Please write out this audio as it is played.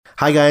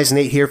Hi guys,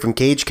 Nate here from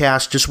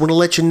CageCast. Just want to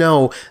let you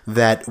know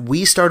that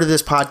we started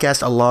this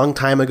podcast a long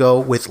time ago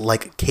with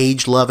like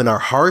cage love in our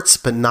hearts,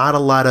 but not a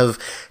lot of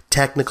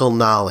technical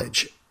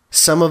knowledge.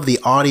 Some of the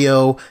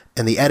audio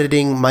and the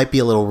editing might be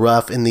a little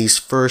rough in these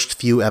first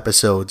few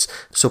episodes,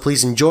 so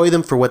please enjoy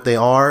them for what they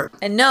are.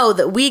 And know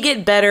that we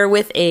get better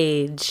with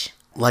age.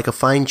 Like a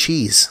fine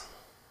cheese.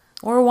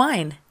 Or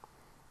wine.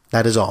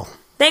 That is all.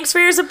 Thanks for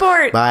your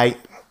support. Bye.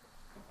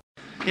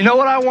 You know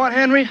what I want,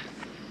 Henry?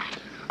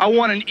 I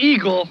want an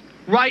eagle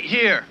right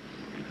here.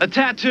 A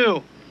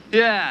tattoo.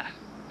 Yeah.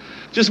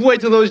 Just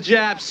wait till those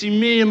Japs see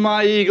me and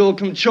my eagle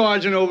come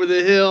charging over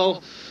the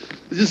hill.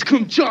 Just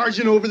come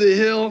charging over the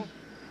hill.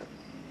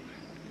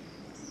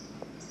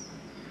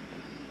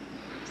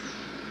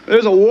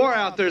 There's a war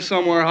out there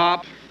somewhere,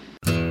 Hop.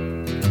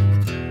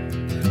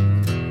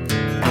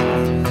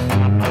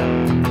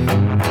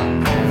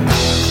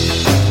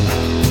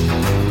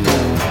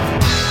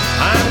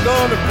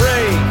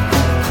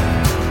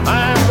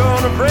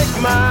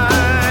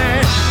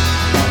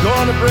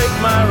 I'm gonna break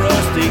my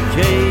rusty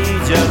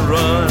cage and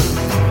run.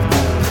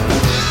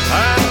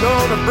 I'm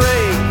gonna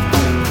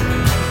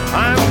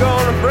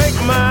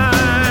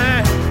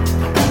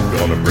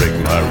break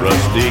my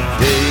rusty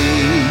cage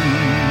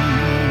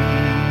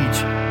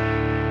and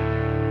run.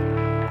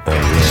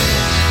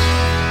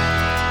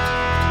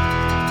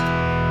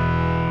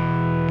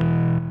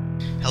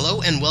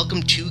 Hello and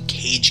welcome to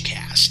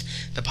CageCast,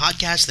 the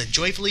podcast that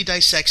joyfully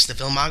dissects the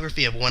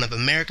filmography of one of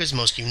America's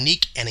most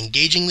unique and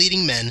engaging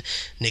leading men,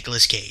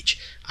 Nicolas Cage.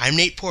 I'm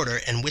Nate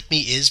Porter, and with me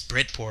is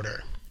Britt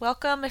Porter.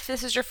 Welcome. If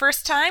this is your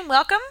first time,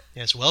 welcome.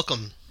 Yes,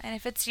 welcome. And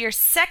if it's your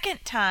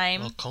second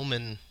time,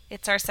 Welcome.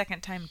 It's our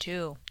second time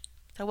too.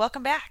 So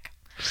welcome back.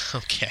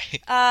 Okay.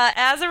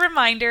 As a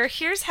reminder,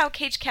 here's how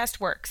CageCast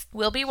works.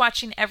 We'll be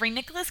watching every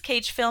Nicolas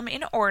Cage film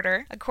in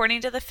order,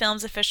 according to the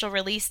film's official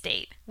release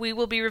date. We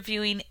will be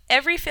reviewing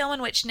every film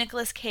in which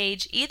Nicolas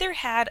Cage either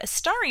had a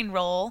starring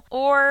role,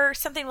 or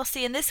something we'll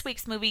see in this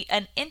week's movie,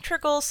 an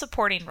integral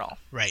supporting role.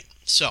 Right.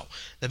 So,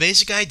 the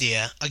basic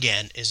idea,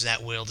 again, is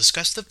that we'll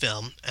discuss the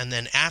film, and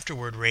then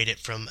afterward rate it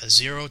from a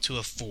 0 to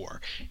a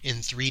 4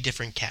 in 3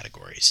 different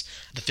categories.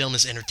 The film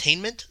as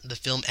entertainment, the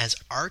film as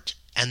art,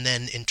 and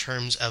then in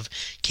terms of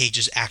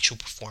Cage's actual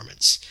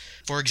performance.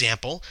 For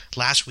example,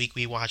 last week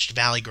we watched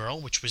Valley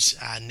Girl, which was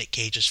Nick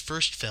Cage's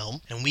first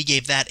film, and we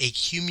gave that a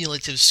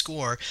cumulative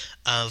score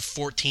of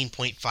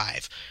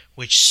 14.5,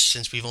 which,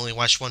 since we've only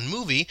watched one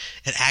movie,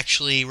 it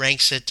actually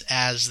ranks it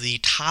as the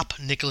top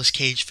Nicolas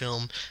Cage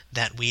film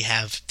that we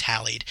have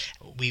tallied.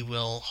 We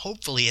will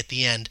hopefully at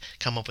the end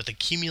come up with a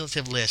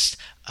cumulative list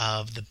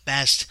of the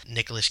best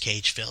Nicolas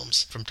Cage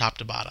films from top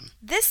to bottom.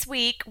 This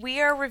week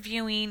we are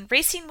reviewing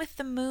Racing with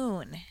the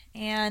Moon.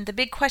 And the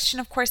big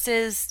question, of course,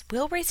 is,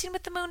 will Racing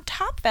with the Moon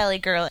top Valley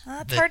Girl?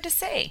 That's hard to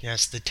say.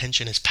 Yes, the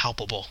tension is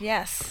palpable.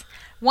 Yes.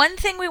 One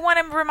thing we want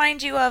to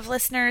remind you of,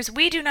 listeners,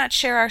 we do not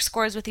share our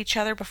scores with each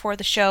other before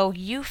the show.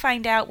 You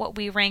find out what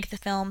we rank the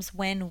films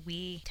when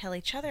we tell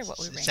each other what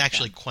we rank them. It's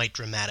actually quite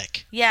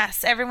dramatic.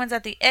 Yes, everyone's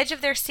at the edge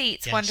of their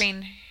seats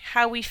wondering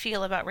how we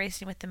feel about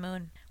Racing with the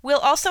Moon. We'll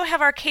also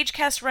have our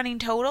CageCast running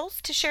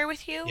totals to share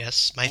with you.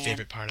 Yes, my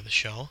favorite part of the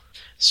show.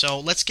 So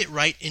let's get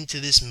right into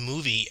this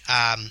movie.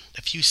 A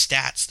few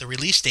stats. The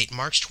release date,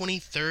 March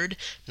 23rd,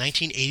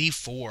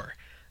 1984.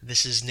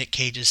 This is Nick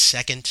Cage's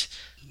second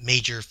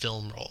major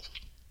film role.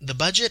 The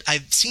budget,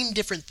 I've seen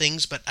different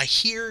things, but I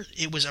hear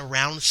it was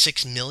around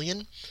 $6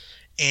 million.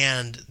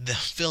 And the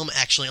film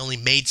actually only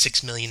made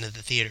 $6 million in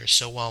the theaters.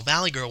 So while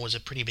Valley Girl was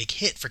a pretty big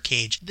hit for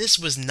Cage, this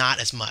was not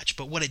as much.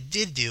 But what it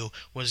did do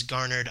was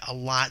garnered a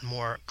lot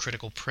more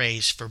critical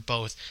praise for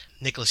both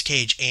Nicolas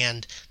Cage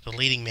and the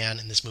leading man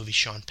in this movie,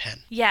 Sean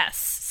Penn. Yes.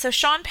 So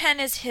Sean Penn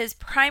is his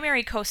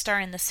primary co-star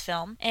in this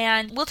film,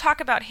 and we'll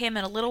talk about him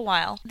in a little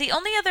while. The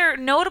only other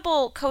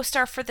notable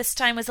co-star for this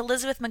time was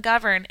Elizabeth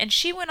McGovern, and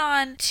she went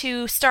on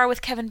to star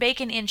with Kevin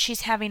Bacon in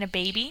She's Having a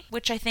Baby,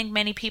 which I think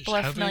many people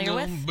are familiar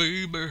with.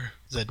 Baby.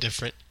 Is that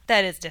different?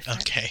 That is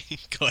different. Okay,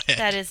 go ahead.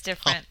 That is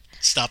different. I'll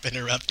stop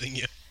interrupting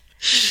you.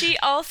 She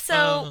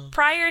also,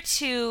 prior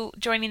to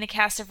joining the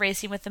cast of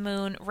Racing with the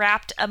Moon,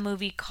 wrapped a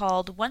movie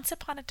called Once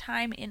Upon a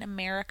Time in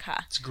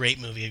America. It's a great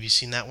movie. Have you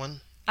seen that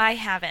one? I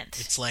haven't.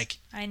 It's like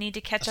I need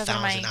to catch up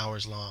 1,000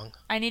 hours long.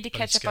 I need to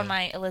catch up on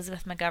my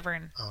Elizabeth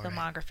McGovern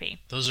filmography.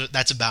 Right.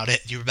 That's about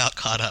it. You're about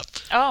caught up.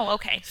 Oh,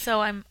 okay. So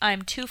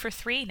I'm 2 for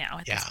 3 now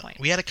at this point.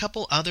 We had a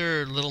couple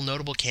other little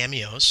notable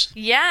cameos.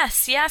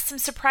 Yes, some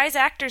surprise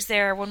actors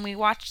there. When we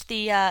watched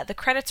the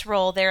credits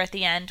roll there at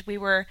the end, we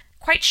were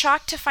quite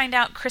shocked to find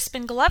out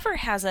Crispin Glover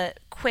has a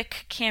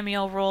quick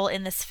cameo role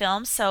in this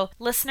film. So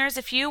listeners,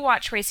 if you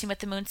watch Racing with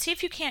the Moon, see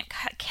if you can't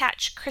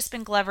catch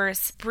Crispin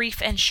Glover's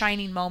brief and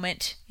shining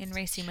moment in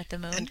Racing with the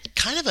Moon. And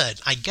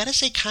I gotta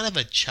say, kind of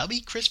a chubby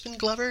Crispin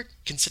Glover,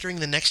 considering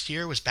the next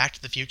year was Back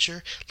to the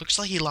Future. Looks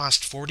like he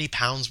lost 40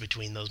 pounds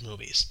between those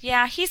movies.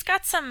 Yeah, he's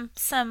got some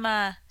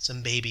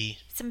baby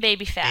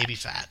fat. Baby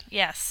fat.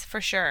 Yes, for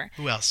sure.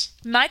 Who else?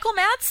 Michael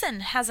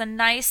Madsen has a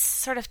nice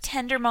sort of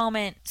tender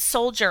moment,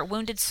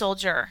 wounded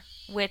soldier,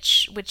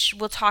 which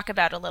we'll talk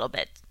about a little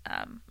bit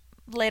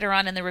later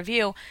on in the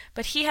review,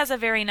 but he has a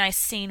very nice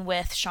scene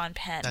with Sean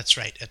Penn. That's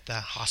right, at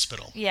the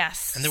hospital.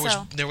 Yes. And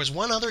there was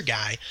one other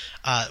guy.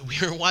 We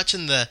were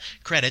watching the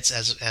credits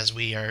as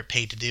we are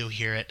paid to do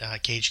here at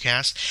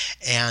CageCast,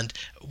 and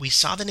we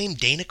saw the name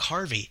Dana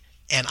Carvey.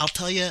 And I'll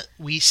tell you,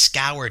 we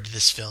scoured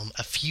this film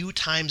a few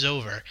times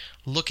over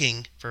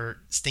looking for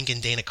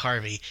stinking Dana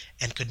Carvey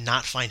and could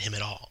not find him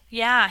at all.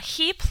 Yeah,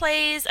 he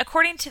plays,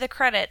 according to the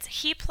credits,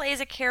 he plays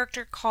a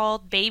character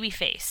called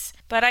Babyface.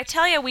 But I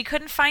tell you, we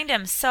couldn't find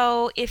him.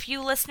 So if you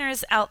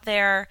listeners out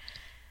there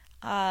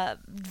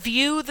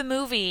view the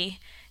movie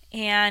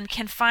and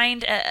can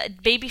find a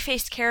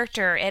baby-faced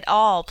character at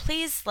all,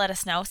 please let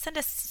us know. Send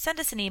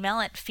us an email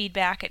at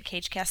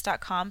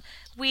feedback@cagecast.com.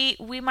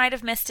 We might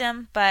have missed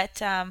him, but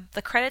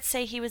the credits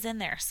say he was in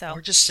there. So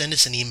or just send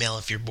us an email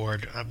if you're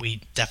bored.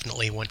 We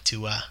definitely want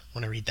to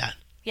read that.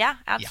 Yeah,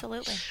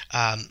 absolutely.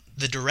 Yeah.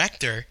 The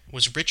director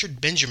was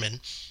Richard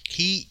Benjamin.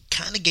 He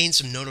kind of gained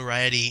some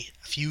notoriety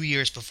a few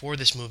years before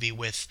this movie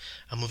with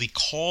a movie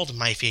called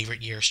My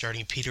Favorite Year,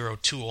 starring Peter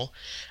O'Toole.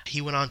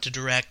 He went on to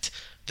direct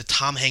the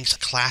Tom Hanks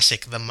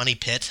classic, The Money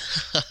Pit.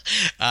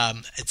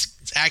 It's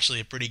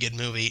actually a pretty good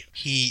movie.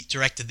 He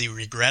directed the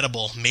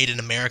regrettable Made in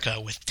America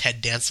with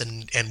Ted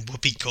Danson and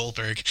Whoopi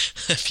Goldberg.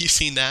 Have you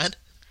seen that?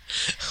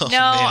 Oh, no,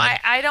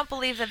 I don't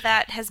believe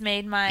that has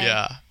made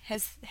my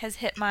has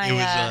hit my it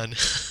was on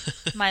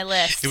my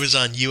list. It was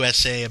on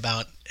USA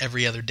about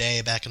every other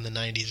day back in the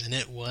 90s, and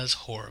it was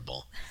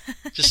horrible.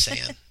 Just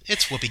saying.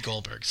 It's Whoopi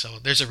Goldberg, so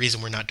there's a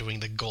reason we're not doing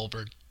the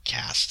Goldberg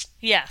cast.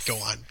 Yes. Go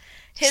on.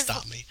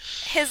 Stop me.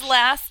 His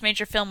last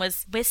major film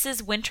was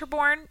Mrs.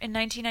 Winterbourne in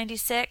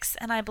 1996,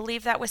 and I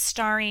believe that was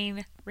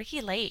starring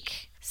Ricky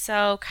Lake.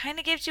 So kind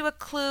of gives you a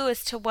clue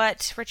as to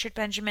what Richard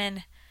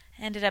Benjamin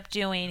ended up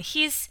doing.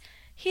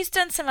 He's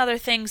done some other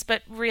things,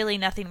 but really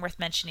nothing worth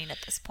mentioning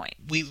at this point.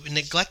 We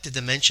neglected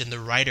to mention the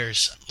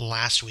writers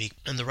last week,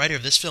 and the writer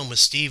of this film was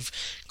Steve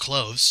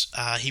Kloves.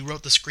 He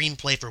wrote the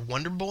screenplay for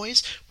Wonder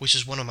Boys, which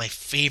is one of my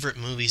favorite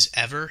movies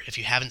ever, if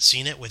you haven't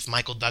seen it, with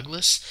Michael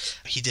Douglas.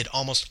 He did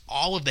almost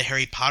all of the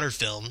Harry Potter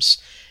films,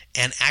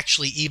 and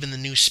actually even the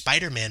new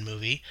Spider-Man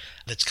movie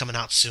that's coming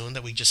out soon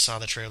that we just saw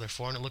the trailer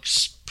for, and it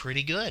looks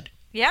pretty good.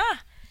 Yeah,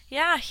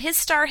 his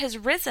star has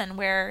risen,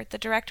 where the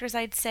director's,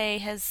 I'd say,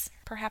 has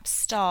perhaps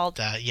stalled.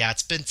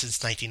 It's been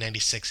since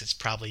 1996. It's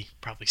probably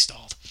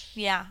stalled.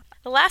 Yeah.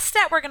 The last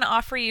stat we're going to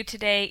offer you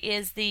today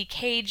is the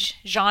Cage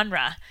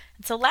genre.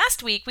 And so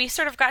last week, we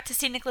sort of got to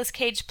see Nicolas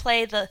Cage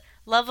play the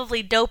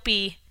lovably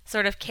dopey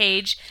sort of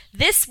Cage.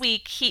 This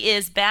week, he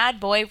is bad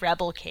boy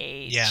rebel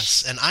Cage.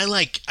 Yes, and I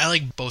like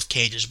both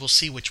Cages. We'll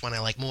see which one I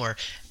like more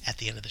at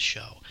the end of the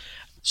show.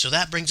 So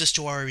that brings us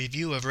to our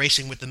review of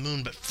Racing with the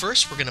Moon, but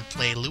first we're going to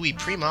play Louis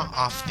Prima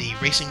off the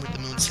Racing with the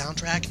Moon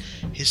soundtrack,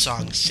 his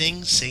song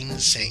Sing, Sing,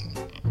 Sing.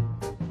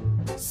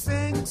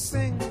 Sing,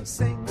 sing,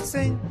 sing,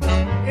 sing,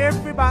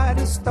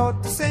 everybody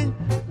start to sing,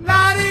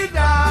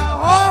 la-dee-da,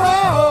 ho,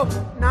 ho,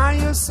 ho, now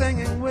you're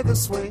singing with a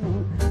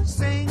swing.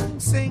 Sing,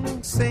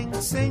 sing, sing,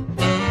 sing,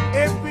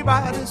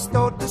 everybody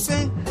start to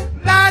sing,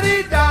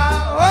 la-dee-da,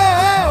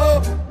 ho, ho,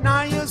 ho,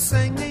 now you're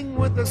singing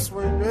with a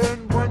swing.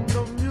 And when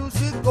the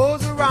music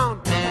goes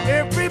around,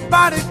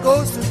 everybody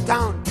goes to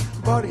town.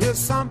 But here's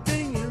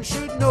something you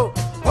should know.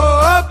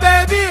 Oh,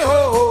 baby,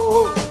 oh,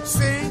 oh, oh.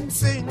 Sing,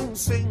 sing,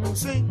 sing,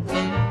 sing.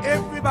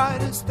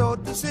 Everybody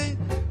start to sing.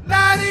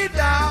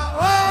 La-dee-da,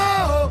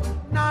 oh, oh.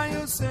 Now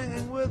you're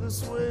singing with a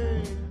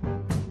swing.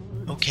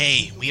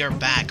 Okay, we are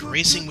back.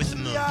 Racing with the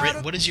Moon.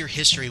 Britt, what is your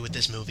history with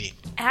this movie?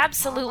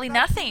 Absolutely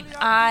nothing.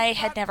 I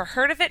had never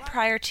heard of it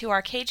prior to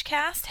our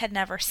CageCast, had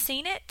never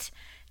seen it.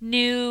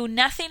 Knew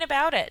nothing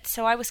about it,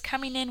 so I was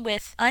coming in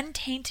with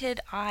untainted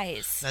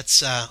eyes.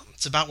 That's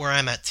it's about where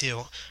I'm at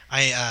too.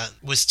 I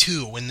was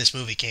 2 when this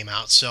movie came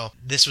out, so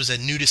this was a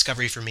new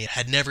discovery for me. I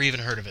had never even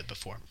heard of it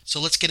before. So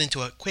let's get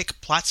into a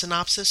quick plot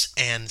synopsis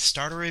and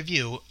start a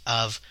review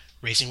of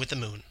Racing with the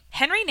Moon.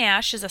 Henry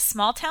Nash is a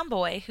small-town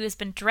boy who has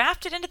been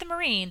drafted into the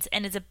Marines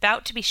and is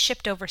about to be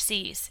shipped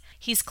overseas.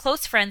 He's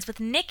close friends with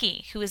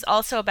Nicky, who is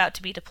also about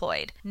to be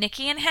deployed.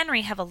 Nicky and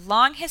Henry have a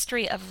long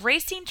history of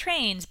racing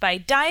trains by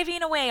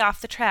diving away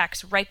off the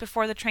tracks right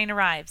before the train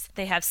arrives.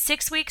 They have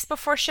 6 weeks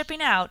before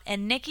shipping out,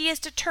 and Nicky is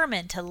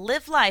determined to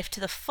live life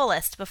to the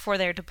fullest before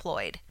they're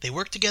deployed. They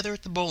work together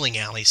at the bowling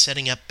alley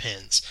setting up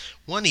pins.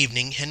 One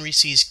evening, Henry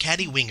sees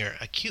Caddy Winger,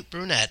 a cute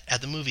brunette,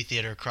 at the movie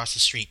theater across the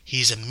street.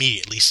 He's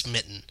immediately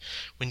smitten.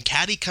 When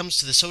Caddy comes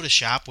to the soda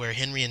shop where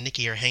Henry and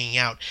Nicky are hanging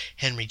out,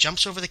 Henry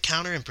jumps over the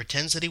counter and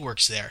pretends that he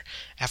works there.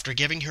 After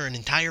giving her an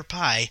entire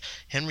pie,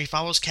 Henry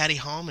follows Caddy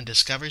home and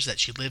discovers that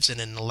she lives in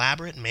an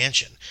elaborate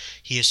mansion.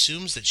 He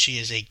assumes that she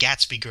is a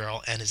Gatsby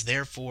girl and is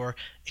therefore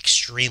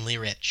extremely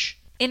rich.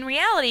 In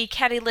reality,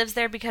 Caddy lives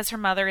there because her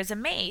mother is a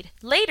maid.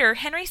 Later,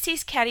 Henry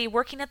sees Caddy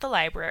working at the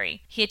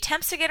library. He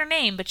attempts to get her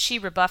name, but she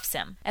rebuffs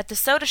him. At the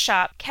soda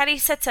shop, Caddy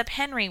sets up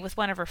Henry with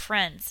one of her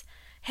friends.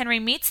 Henry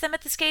meets them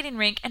at the skating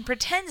rink and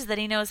pretends that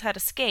he knows how to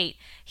skate.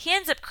 He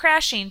ends up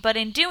crashing, but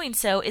in doing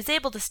so is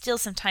able to steal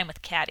some time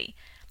with Caddy.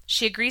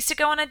 She agrees to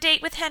go on a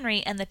date with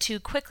Henry, and the two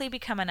quickly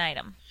become an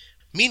item.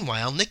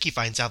 Meanwhile, Nicky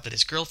finds out that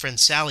his girlfriend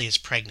Sally is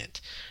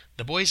pregnant.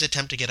 The boys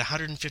attempt to get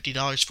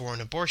 $150 for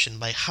an abortion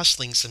by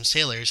hustling some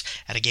sailors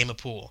at a game of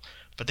pool,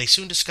 but they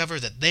soon discover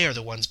that they are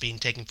the ones being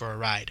taken for a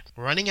ride.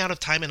 Running out of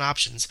time and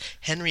options,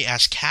 Henry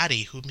asks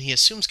Caddy, whom he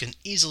assumes can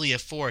easily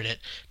afford it,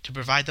 to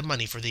provide the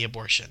money for the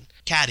abortion.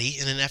 Caddy,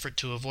 in an effort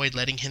to avoid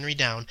letting Henry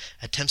down,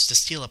 attempts to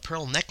steal a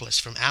pearl necklace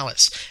from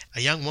Alice,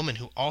 a young woman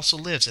who also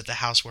lives at the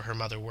house where her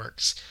mother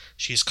works.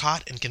 She is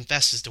caught and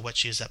confesses to what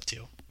she is up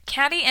to.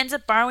 Caddy ends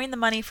up borrowing the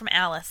money from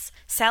Alice.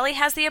 Sally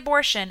has the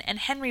abortion, and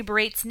Henry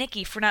berates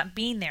Nicky for not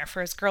being there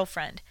for his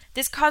girlfriend.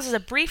 This causes a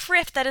brief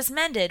rift that is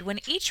mended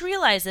when each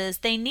realizes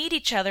they need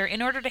each other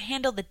in order to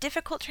handle the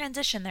difficult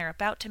transition they're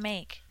about to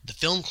make. The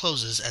film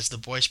closes as the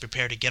boys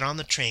prepare to get on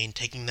the train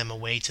taking them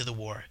away to the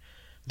war.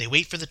 They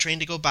wait for the train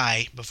to go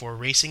by before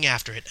racing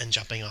after it and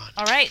jumping on.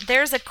 All right,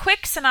 there's a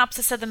quick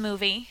synopsis of the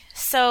movie.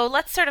 So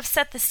let's sort of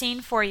set the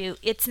scene for you.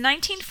 It's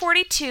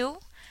 1942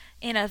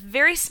 in a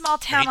very small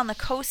town on the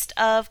coast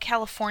of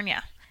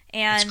California.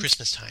 And it's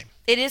Christmas time.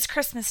 It is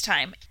Christmas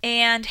time.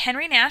 And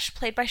Henry Nash,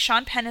 played by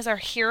Sean Penn, is our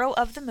hero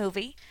of the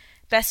movie.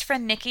 Best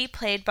friend Nicky,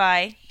 played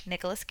by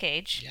Nicolas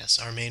Cage. Yes,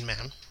 our main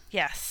man.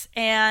 Yes.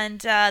 And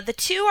the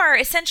two are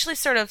essentially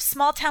sort of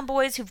small town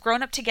boys who've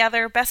grown up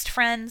together, best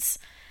friends,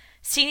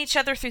 seen each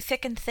other through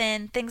thick and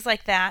thin, things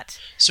like that.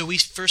 So we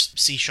first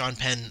see Sean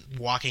Penn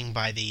walking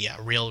by the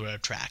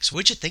railroad tracks.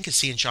 What'd you think of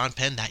seeing Sean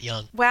Penn that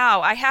young? Wow,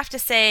 I have to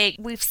say,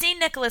 we've seen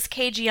Nicolas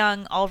Cage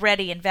young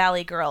already in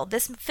Valley Girl.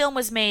 This film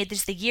was made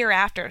just the year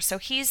after, so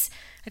he's,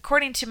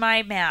 according to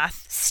my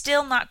math,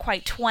 still not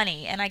quite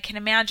 20, and I can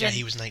imagine... Yeah,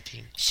 he was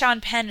 19.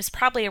 Sean Penn is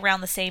probably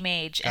around the same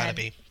age. Gotta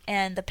be.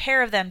 And the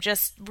pair of them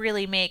just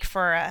really make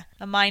for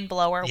a mind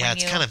blower. Yeah,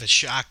 it's kind of a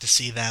shock to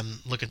see them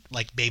looking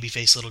like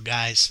baby-faced little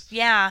guys.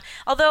 Yeah,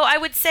 although I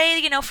would say,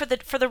 you know, for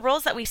the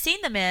roles that we've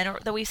seen them in, or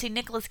that we've seen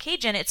Nicolas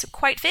Cage in, it's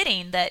quite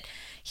fitting that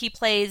he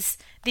plays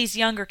these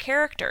younger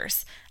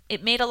characters.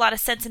 It made a lot of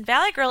sense in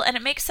Valley Girl, and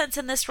it makes sense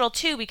in this role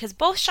too, because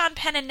both Sean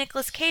Penn and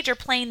Nicolas Cage are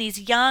playing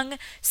these young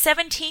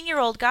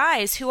 17-year-old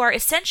guys who are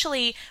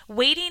essentially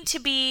waiting to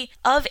be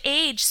of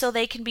age so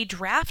they can be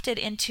drafted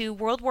into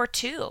World War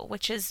II,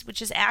 which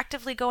is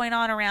actively going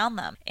on around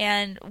them.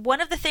 And one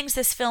of the things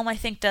this film, I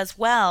think, does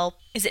well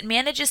is it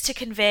manages to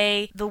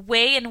convey the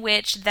way in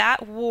which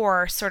that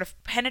war sort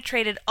of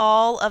penetrated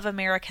all of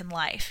American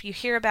life. You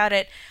hear about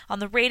it on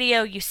the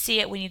radio, you see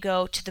it when you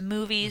go to the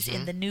movies,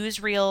 in the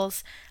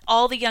newsreels.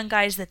 All the young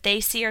guys that they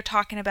see are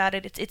talking about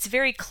it. It's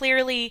very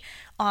clearly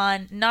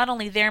on not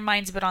only their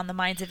minds, but on the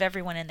minds of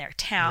everyone in their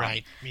town.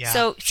 Right, yeah.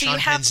 So Sean you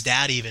have... Penn's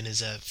dad even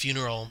is a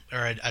funeral,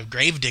 or a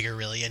grave digger,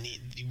 really, and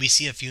we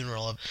see a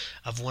funeral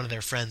of one of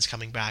their friends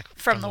coming back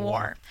from the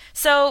war.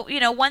 So, you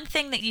know, one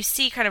thing that you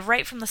see kind of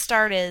right from the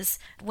start is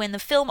when the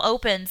film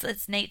opens,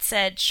 as Nate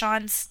said,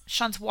 Sean's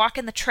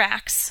walking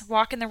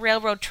the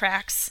railroad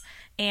tracks,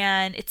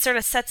 and it sort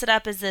of sets it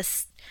up as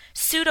this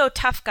pseudo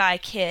tough guy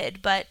kid,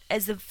 but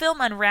as the film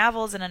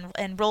unravels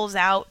and rolls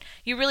out,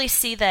 you really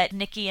see that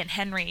Nicky and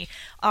Henry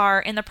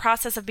are in the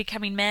process of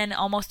becoming men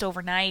almost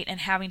overnight and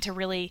having to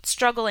really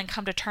struggle and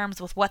come to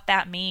terms with what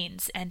that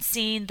means. And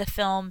seeing the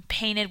film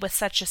painted with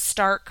such a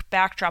stark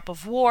backdrop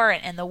of war,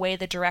 and the way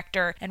the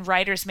director and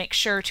writers make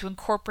sure to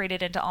incorporate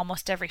it into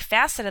almost every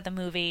facet of the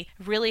movie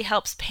really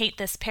helps paint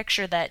this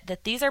picture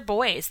that these are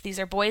boys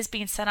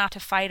being sent out to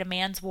fight a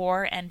man's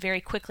war, and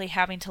very quickly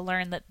having to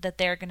learn that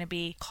they're going to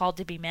be called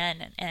to be men,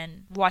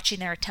 and watching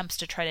their attempts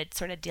to try to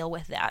sort of deal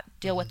with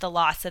the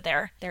loss of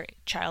their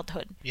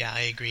childhood. Yeah,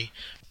 I agree.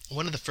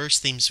 One of the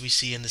first themes we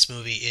see in this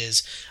movie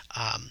is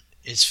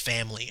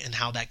family and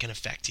how that can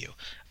affect you.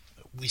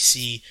 We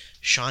see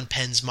Sean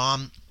Penn's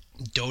mom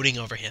doting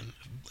over him.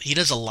 He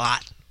does a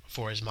lot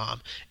for his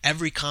mom.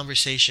 Every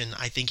conversation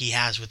I think he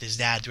has with his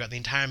dad throughout the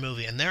entire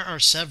movie, and there are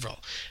several,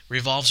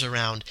 revolves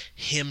around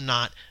him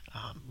not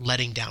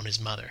letting down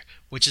his mother,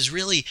 which is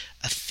really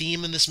a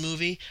theme in this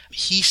movie.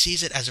 He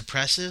sees it as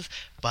oppressive,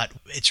 but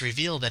it's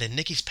revealed that in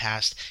Nicky's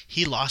past,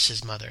 he lost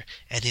his mother,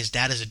 and his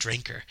dad is a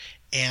drinker.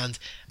 And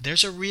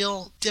there's a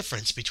real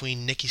difference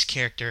between Nicky's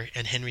character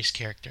and Henry's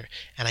character.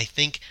 And I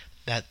think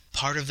that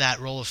part of that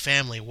role of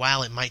family,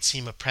 while it might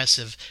seem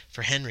oppressive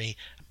for Henry,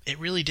 it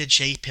really did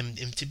shape him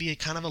to be a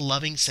kind of a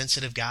loving,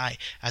 sensitive guy,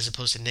 as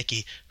opposed to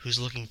Nicky, who's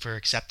looking for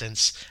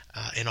acceptance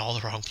in all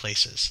the wrong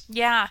places.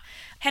 Yeah.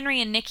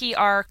 Henry and Nicky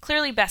are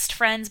clearly best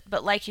friends,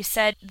 but like you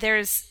said,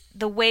 there's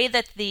the way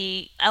that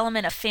the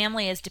element of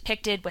family is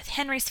depicted, with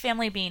Henry's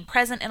family being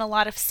present in a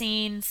lot of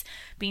scenes,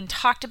 being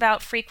talked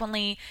about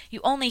frequently. You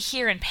only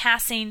hear in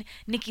passing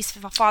Nicky's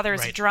father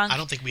is drunk. I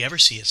don't think we ever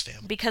see his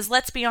family. Because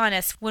let's be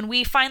honest, when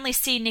we finally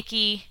see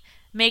Nicky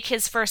make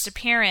his first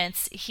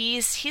appearance,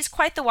 he's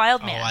quite the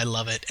wild man. Oh, I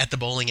love it. At the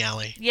bowling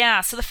alley. Yeah,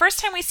 so the first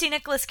time we see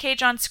Nicolas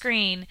Cage on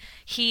screen,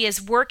 he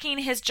is working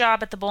his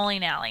job at the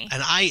bowling alley.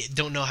 And I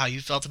don't know how you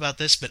felt about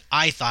this, but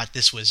I thought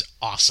this was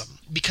awesome.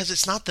 Because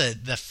it's not the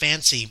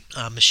fancy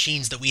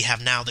machines that we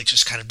have now that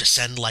just kind of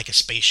descend like a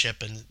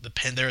spaceship, and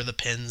there are the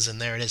pins,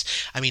 and there it is.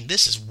 I mean,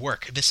 this is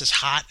work. This is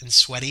hot and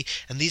sweaty,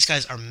 and these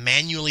guys are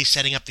manually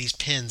setting up these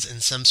pins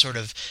in some sort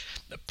of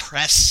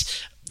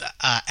press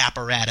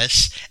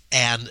apparatus,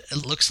 and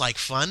it looks like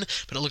fun,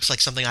 but it looks like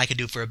something I could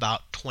do for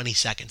about 20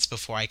 seconds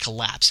before I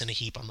collapse in a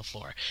heap on the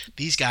floor.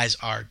 These guys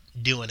are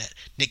doing it.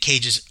 Nick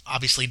Cage is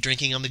obviously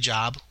drinking on the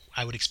job.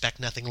 I would expect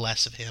nothing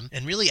less of him.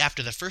 And really,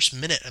 after the first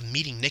minute of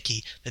meeting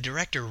Nicky, the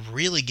director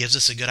really gives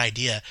us a good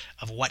idea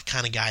of what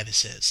kind of guy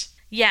this is.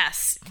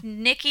 Yes,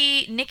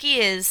 Nicky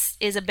is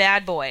a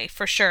bad boy,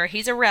 for sure.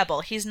 He's a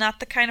rebel. He's not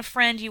the kind of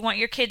friend you want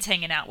your kids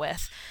hanging out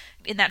with.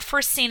 In that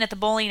first scene at the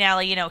bowling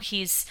alley, you know,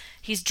 he's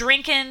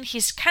drinking.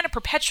 He's kind of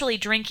perpetually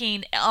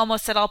drinking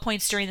almost at all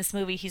points during this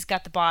movie. He's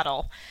got the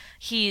bottle.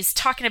 He's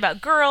talking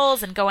about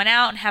girls and going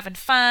out and having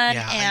fun.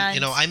 Yeah,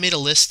 and I made a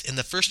list. In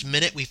the first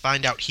minute, we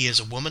find out he is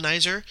a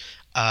womanizer,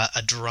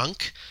 a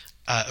drunk,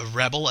 a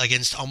rebel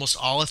against almost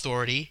all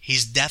authority.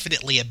 He's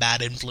definitely a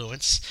bad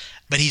influence,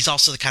 but he's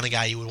also the kind of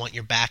guy you would want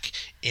your back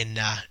in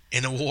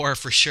a war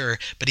for sure,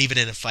 but even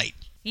in a fight.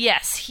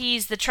 Yes,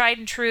 he's the tried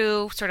and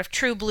true, sort of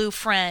true blue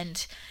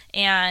friend,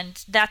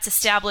 and that's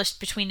established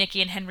between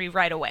Nicky and Henry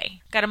right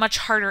away. Got a much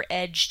harder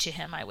edge to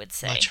him, I would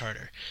say. Much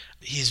harder.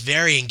 He's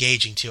very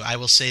engaging, too. I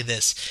will say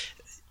this.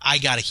 I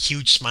got a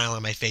huge smile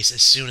on my face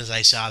as soon as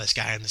I saw this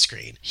guy on the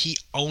screen. He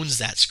owns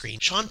that screen.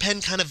 Sean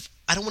Penn kind of,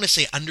 I don't want to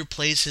say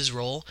underplays his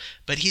role,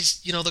 but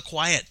he's, the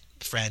quiet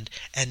friend.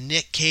 And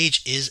Nick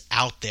Cage is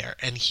out there,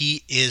 and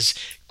he is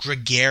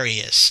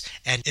gregarious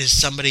and is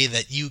somebody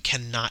that you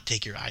cannot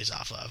take your eyes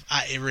off of.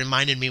 It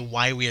reminded me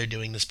why we are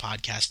doing this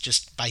podcast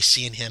just by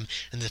seeing him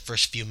in the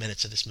first few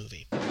minutes of this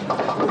movie.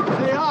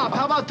 Hey, Hop,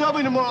 how about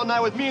doubling tomorrow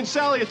night with me and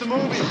Sally at the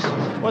movies?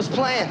 What's the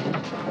plan?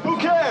 Who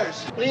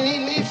cares? What do you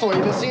need me for?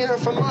 You've been seeing her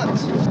for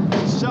months.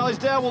 Sally's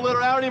dad won't let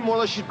her out anymore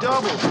unless you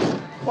double.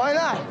 Why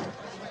not?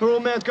 Her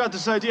old man's got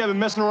this idea. I've been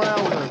messing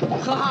around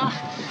with her.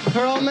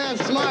 Her old man's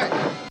smart.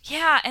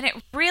 Yeah, and it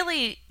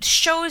really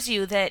shows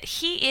you that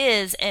he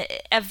is,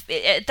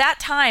 at that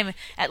time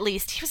at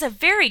least, he was a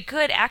very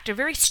good actor,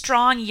 very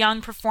strong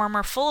young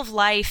performer, full of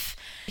life.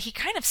 He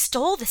kind of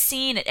stole the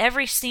scene at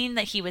every scene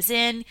that he was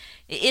in.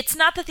 It's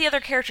not that the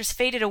other characters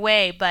faded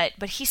away, but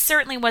he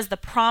certainly was the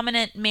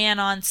prominent man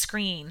on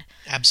screen.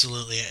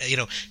 Absolutely.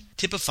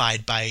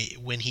 Typified by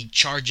when he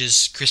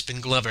charges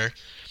Crispin Glover.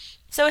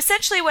 So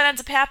essentially what ends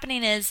up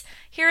happening is,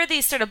 here are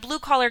these sort of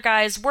blue-collar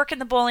guys working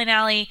the bowling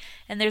alley,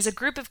 and there's a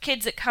group of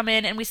kids that come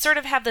in, and we sort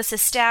of have this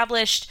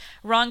established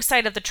wrong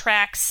side of the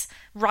tracks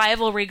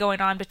rivalry going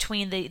on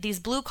between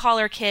these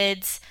blue-collar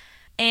kids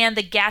and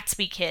the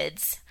Gatsby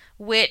kids,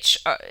 which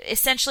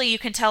essentially you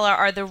can tell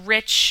are the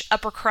rich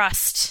upper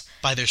crust.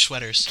 By their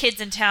sweaters.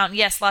 Kids in town.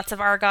 Yes, lots of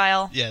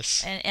Argyle.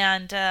 Yes.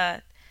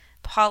 And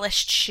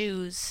polished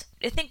shoes.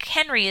 I think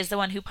Henry is the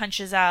one who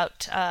punches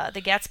out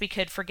the Gatsby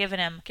kid for giving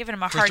him a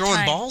hard time. For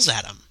throwing balls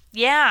at him.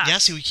 Yeah.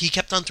 Yes, he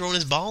kept on throwing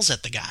his balls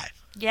at the guy.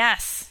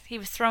 Yes, he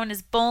was throwing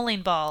his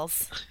bowling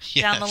balls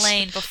down the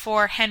lane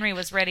before Henry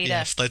was ready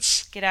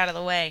to get out of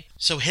the way.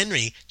 So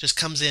Henry just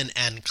comes in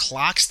and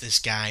clocks this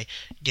guy,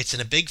 gets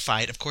in a big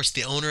fight. Of course,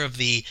 the owner of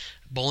the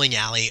bowling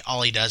alley,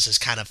 all he does is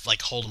kind of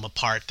like hold him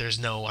apart. There's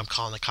no, I'm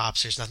calling the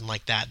cops. There's nothing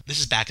like that. This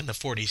is back in the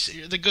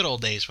 40s, the good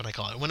old days when I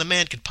call it, when a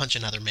man could punch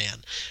another man.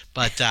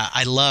 But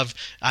I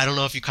don't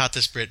know if you caught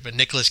this, Britt, but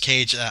Nicolas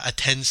Cage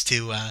attends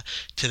to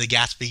the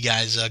Gatsby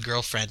guy's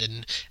girlfriend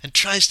and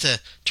tries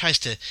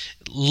to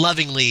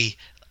lovingly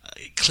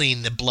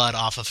clean the blood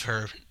off of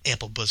her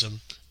ample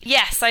bosom.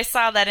 Yes, I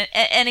saw that.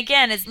 And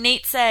again, as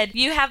Nate said,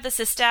 you have this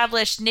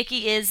established,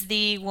 Nicky is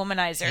the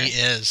womanizer. He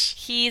is.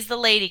 He's the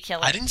lady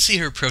killer. I didn't see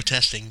her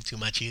protesting too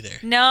much either.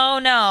 No.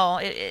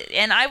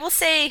 And I will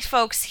say,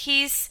 folks,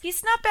 he's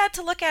not bad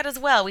to look at as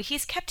well.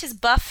 He's kept his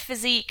buff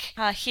physique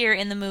here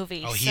in the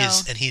movie. Oh,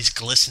 he's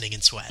glistening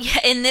in sweat. Yeah,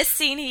 in this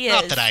scene he is.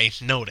 Not that I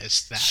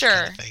noticed that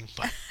kind of thing,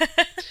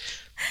 but...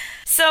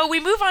 So we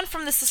move on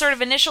from this sort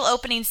of initial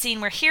opening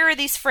scene where here are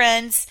these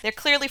friends. They're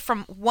clearly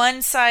from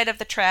one side of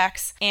the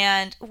tracks,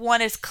 and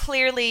one is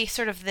clearly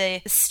sort of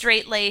the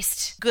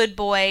straight-laced good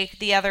boy.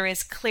 The other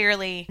is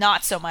clearly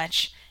not so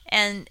much.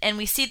 And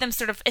we see them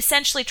sort of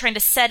essentially trying to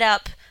set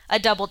up a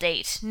double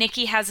date.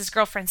 Nicky has his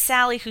girlfriend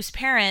Sally, whose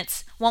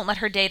parents won't let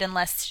her date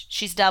unless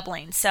she's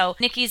doubling. So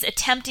Nicky's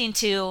attempting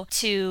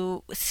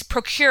to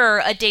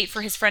procure a date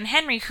for his friend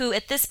Henry, who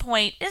at this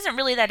point isn't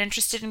really that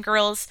interested in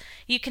girls.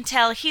 You can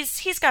tell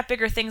he's got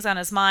bigger things on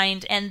his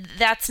mind, and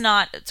that's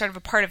not sort of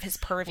a part of his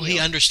purview. Well, he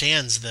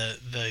understands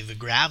the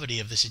gravity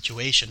of the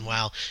situation,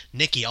 while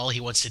Nicky, all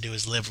he wants to do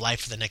is live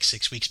life for the next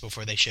 6 weeks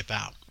before they ship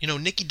out.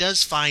 Nicky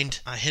does find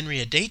Henry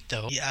a date,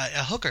 though.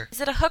 A hooker.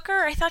 Is it a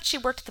hooker? I thought she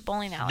worked at the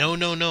bowling alley.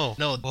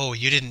 No. Oh,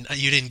 you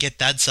didn't get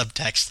that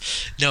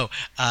subtext. No,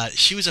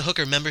 she was a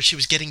hooker. Remember, she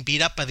was getting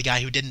beat up by the guy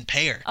who didn't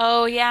pay her.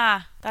 Oh,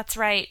 yeah, that's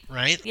right.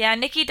 Right? Yeah,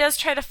 Nicky does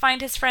try to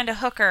find his friend a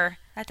hooker.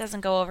 That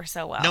doesn't go over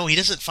so well. No, he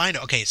doesn't find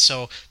her. Okay,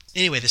 so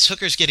anyway, this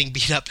hooker's getting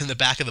beat up in the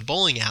back of the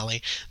bowling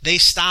alley. They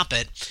stop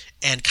it,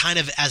 and kind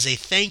of as a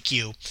thank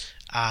you,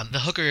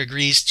 the hooker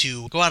agrees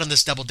to go out on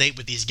this double date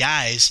with these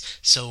guys,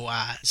 so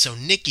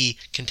Nicky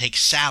can take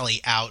Sally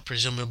out,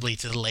 presumably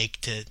to the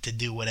lake, to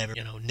do whatever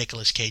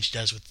Nicolas Cage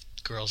does with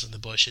girls in the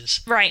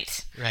bushes.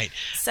 Right. Right.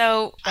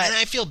 So, And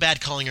I feel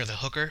bad calling her the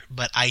hooker,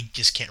 but I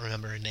just can't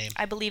remember her name.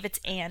 I believe it's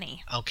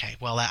Annie. Okay,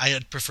 well,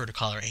 I'd prefer to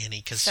call her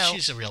Annie because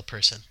she's a real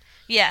person.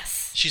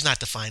 Yes. She's not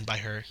defined by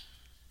her,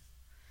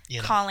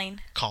 Calling.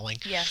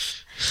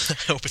 Yes. I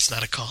hope it's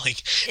not a calling.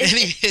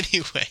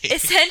 Anyway.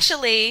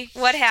 Essentially,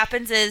 what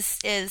happens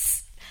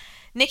is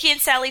Nikki and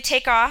Sally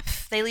take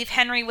off. They leave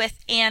Henry with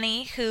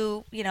Annie,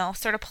 who,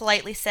 sort of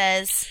politely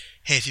says,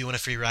 "Hey, if you want a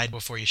free ride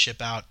before you ship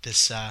out,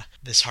 this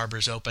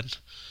harbor's open."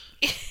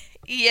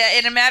 Yeah,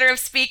 in a matter of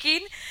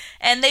speaking.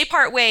 And they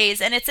part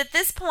ways. And it's at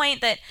this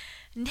point that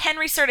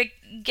Henry sort of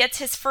gets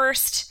his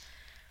first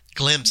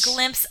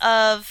glimpse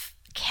of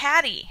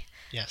Caddy.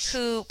 Yes.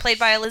 Who played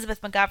by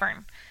Elizabeth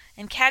McGovern.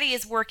 And Caddy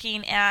is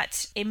working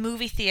at a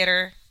movie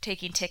theater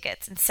taking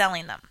tickets and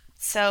selling them.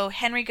 So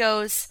Henry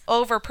goes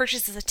over,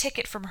 purchases a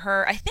ticket from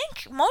her, I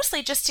think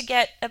mostly just to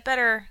get a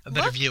better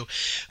view.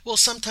 Well,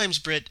 sometimes,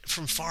 Britt,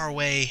 from far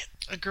away,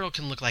 a girl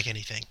can look like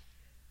anything.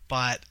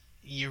 But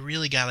you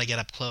really got to get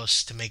up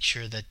close to make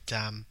sure that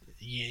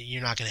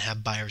you're not going to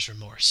have buyer's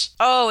remorse.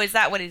 Oh, is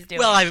that what he's doing?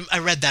 Well, I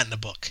read that in a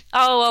book.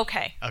 Oh,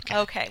 okay.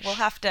 Okay, we'll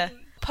have to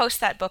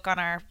post that book on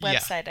our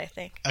website, I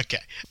think. Okay.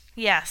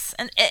 Yes,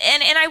 and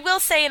I will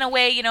say, in a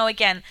way,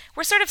 again,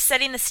 we're sort of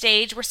setting the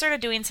stage. We're sort of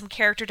doing some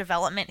character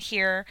development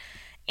here.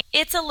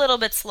 It's a little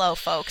bit slow,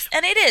 folks,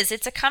 and it is.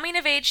 It's a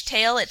coming-of-age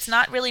tale. It's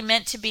not really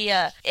meant to be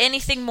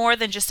anything more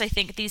than just, I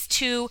think, these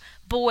two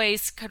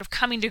boys kind of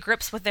coming to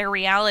grips with their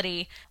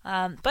reality.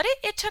 But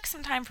it took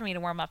some time for me to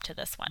warm up to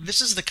this one.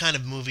 This is the kind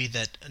of movie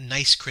that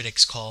nice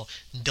critics call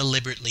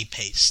deliberately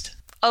paced.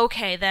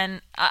 Okay,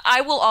 then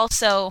I will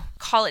also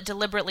call it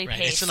deliberately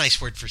paced. It's a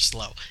nice word for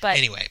slow. But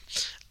anyway.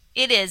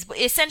 It is.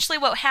 Essentially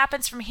what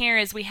happens from here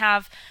is we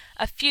have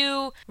a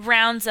few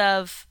rounds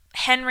of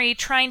Henry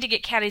trying to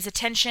get Caddy's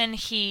attention.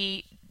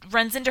 He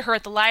runs into her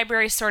at the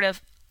library, sort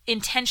of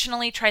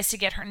intentionally tries to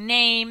get her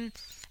name.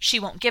 She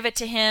won't give it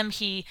to him.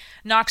 He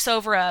knocks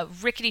over a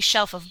rickety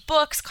shelf of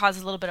books,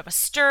 causes a little bit of a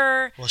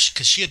stir. Well,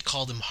 because she had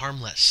called him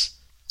harmless.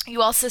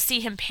 You also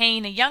see him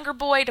paying a younger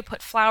boy to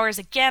put flowers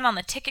again on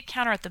the ticket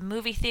counter at the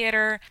movie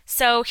theater.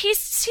 So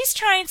he's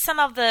trying some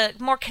of the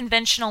more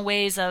conventional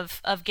ways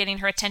of getting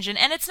her attention,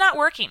 and it's not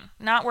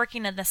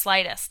working in the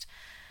slightest.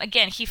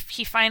 Again, he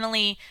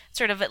finally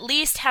sort of at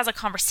least has a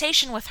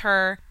conversation with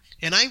her.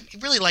 And I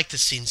really like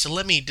this scene, so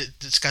let me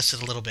discuss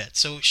it a little bit.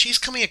 So she's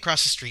coming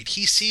across the street,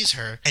 he sees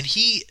her, and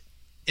he,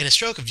 in a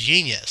stroke of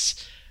genius,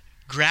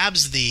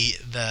 grabs the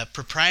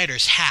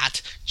proprietor's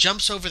hat,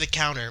 jumps over the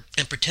counter,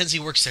 and pretends he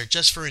works there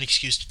just for an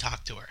excuse to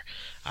talk to her.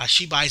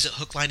 She buys it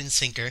hook, line, and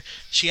sinker.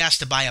 She asks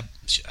to buy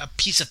a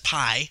piece of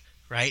pie,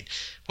 right?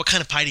 "What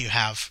kind of pie do you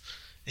have?"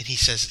 And he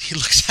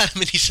looks at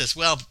him and he says,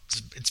 "Well,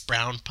 it's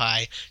brown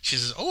pie." She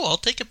says, "Oh, I'll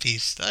take a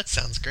piece. That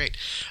sounds great."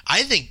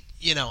 I think,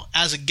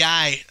 as a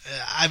guy,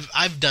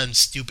 I've done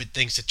stupid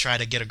things to try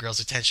to get a girl's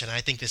attention. I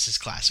think this is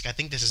classic. I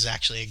think this is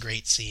actually a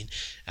great scene,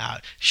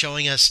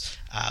 showing us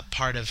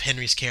part of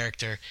Henry's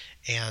character,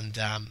 and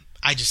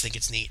I just think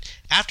it's neat.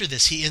 After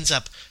this, he ends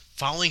up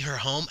following her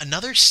home.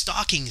 Another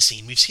stalking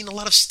scene. We've seen a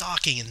lot of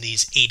stalking in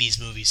these 80s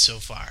movies so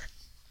far.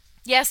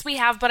 Yes, we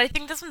have, but I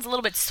think this one's a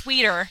little bit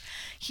sweeter.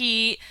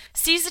 He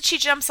sees that she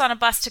jumps on a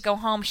bus to go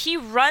home. He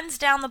runs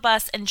down the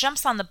bus and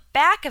jumps on the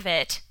back of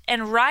it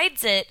and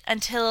rides it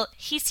until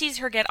he sees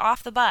her get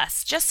off the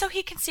bus, just so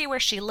he can see where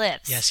she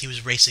lives. Yes, he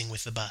was racing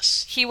with the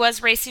bus. He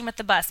was racing with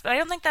the bus, but I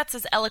don't think that's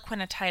as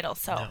eloquent a title,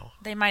 so no.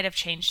 They might have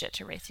changed it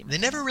to Racing with the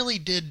Moon. They never really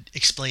did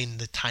explain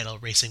the title,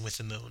 Racing with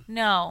the Moon.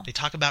 No. They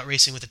talk about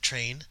racing with a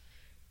train.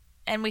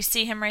 And we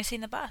see him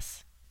racing the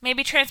bus.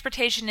 Maybe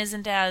transportation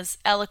isn't as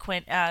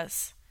eloquent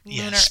as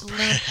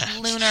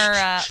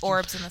lunar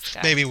orbs in the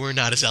sky. Maybe we're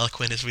not as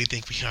eloquent as we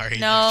think we are.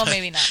 No,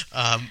 maybe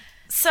not.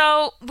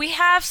 So we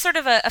have sort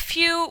of a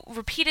few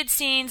repeated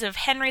scenes of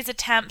Henry's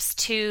attempts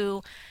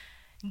to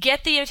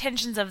get the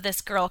attentions of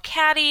this girl,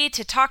 Caddy,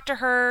 to talk to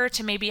her,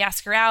 to maybe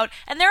ask her out.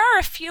 And there are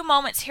a few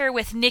moments here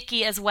with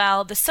Nikki as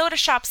well. The soda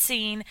shop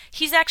scene,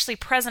 he's actually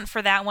present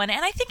for that one.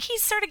 And I think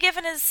he's sort of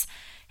given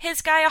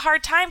his guy a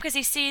hard time because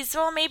he sees,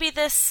 well, maybe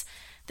this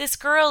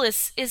girl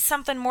is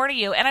something more to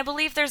you. And I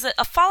believe there's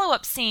a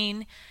follow-up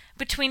scene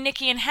between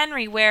Nikki and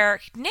Henry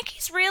where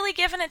Nikki's really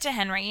giving it to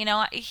Henry.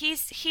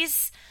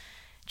 He's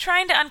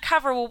trying to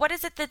uncover, well, what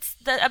is it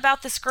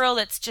about this girl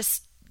that's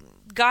just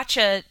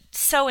gotcha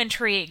so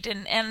intrigued.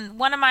 And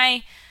one of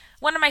my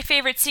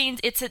favorite scenes,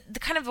 it's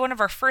kind of one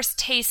of our first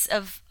tastes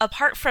of,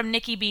 apart from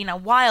Nikki being a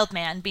wild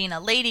man, being a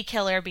lady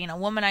killer, being a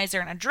womanizer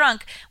and a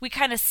drunk, we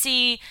kind of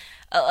see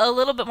a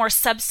little bit more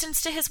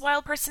substance to his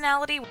wild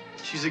personality.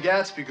 She's a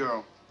Gatsby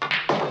girl.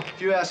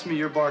 If you ask me,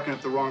 you're barking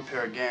up the wrong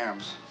pair of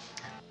gams.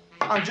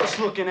 I'm just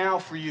looking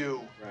out for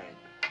you.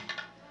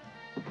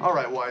 Right. All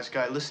right, wise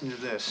guy, listen to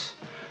this.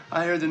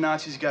 I heard the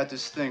Nazis got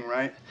this thing,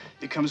 right?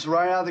 It comes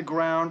right out of the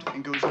ground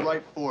and goes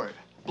right for it.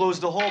 Blows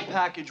the whole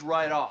package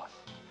right off.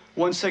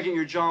 1 second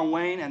you're John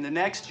Wayne, and the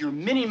next you're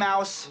Minnie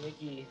Mouse.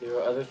 Mickey, there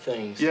are other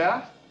things.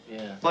 Yeah?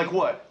 Yeah. Like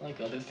what?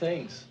 Like other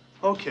things.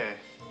 Okay.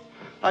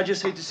 I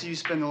just hate to see you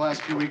spend the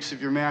last few weeks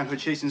of your manhood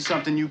chasing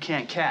something you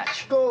can't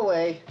catch. Go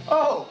away.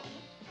 Oh,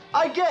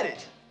 I get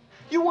it.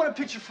 You want a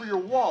picture for your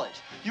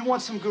wallet. You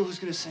want some girl who's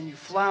gonna send you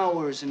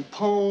flowers and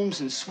poems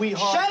and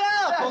sweethearts. Shut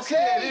up, That's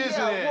okay? it,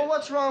 isn't it? Well,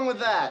 what's wrong with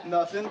that?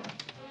 Nothing.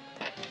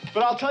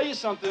 But I'll tell you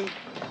something.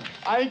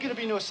 I ain't gonna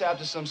be no sap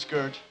to some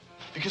skirt.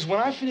 Because when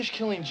I finish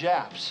killing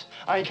Japs,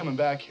 I ain't coming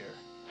back here.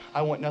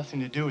 I want nothing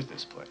to do with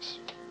this place.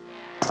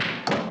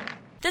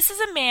 This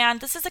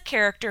is a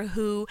character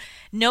who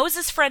knows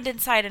his friend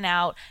inside and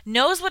out,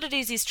 knows what it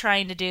is he's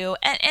trying to do,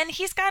 and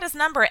he's got his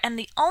number. And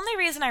the only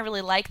reason I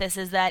really like this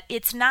is that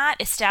it's not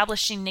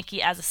establishing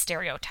Nicky as a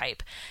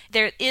stereotype.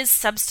 There is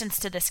substance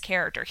to this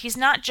character. He's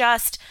not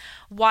just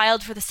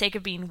wild for the sake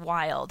of being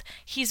wild.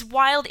 He's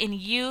wild in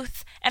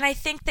youth, and I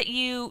think that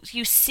you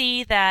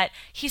see that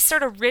he's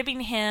sort of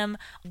ribbing him.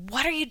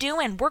 What are you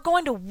doing? We're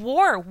going to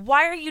war.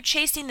 Why are you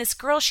chasing this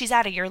girl? She's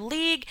out of your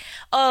league.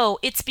 Oh,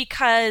 it's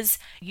because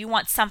you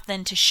want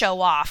something to show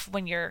off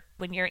when you're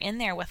in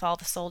there with all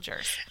the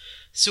soldiers.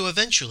 So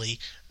eventually,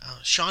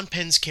 Sean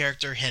Penn's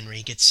character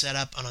Henry gets set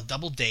up on a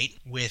double date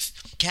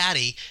with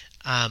Caddy,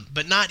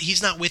 but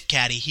he's not with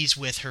Caddy, he's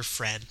with her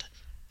friend.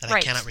 That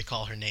Right. I cannot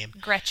recall her name.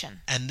 Gretchen.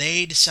 And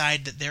they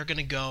decide that they're going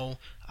to go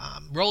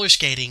roller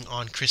skating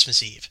on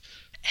Christmas Eve.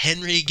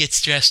 Henry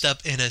gets dressed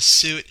up in a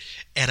suit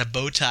and a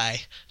bow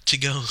tie to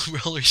go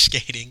roller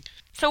skating.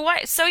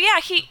 So yeah,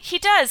 he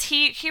does.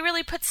 He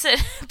really puts it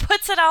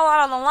all out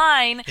on the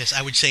line. Yes,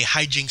 I would say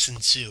hijinks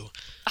ensue.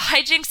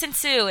 Hijinks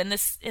ensue in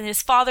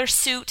his father's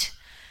suit,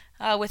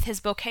 with his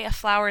bouquet of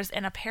flowers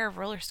and a pair of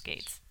roller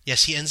skates.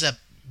 Yes, he ends up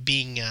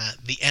being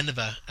the end of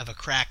a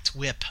cracked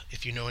whip,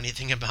 if you know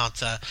anything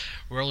about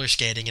roller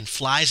skating, and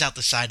flies out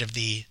the side of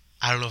the,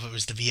 I don't know if it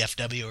was the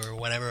VFW or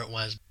whatever it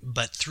was,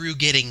 but through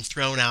getting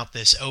thrown out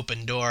this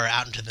open door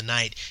out into the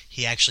night,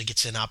 he actually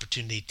gets an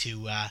opportunity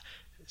to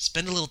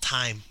spend a little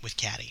time with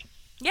Caddy.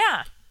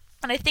 Yeah,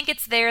 and I think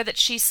it's there that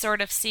she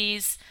sort of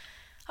sees,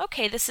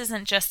 okay, this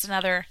isn't just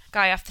another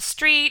guy off the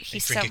street. They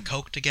drink a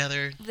Coke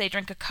together. They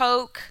drink a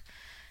Coke.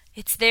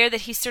 It's there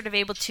that he's sort of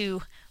able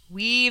to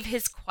weave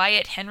his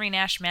quiet Henry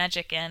Nash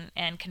magic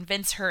and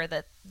convince her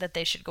that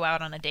they should go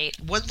out on a date.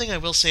 One thing I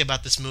will say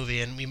about this movie,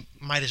 and we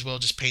might as well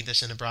just paint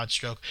this in a broad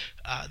stroke,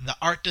 the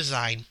art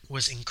design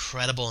was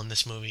incredible in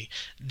this movie.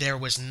 There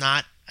was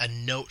not a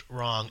note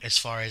wrong as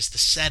far as the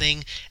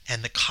setting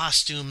and the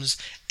costumes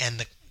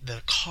and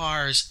the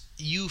cars.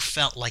 You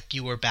felt like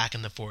you were back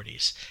in the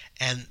 40s.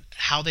 And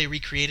how they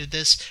recreated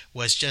this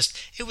was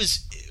it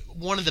was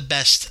one of the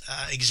best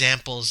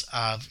examples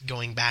of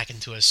going back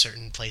into a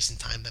certain place and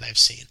time that I've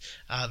seen.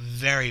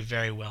 Very,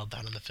 very well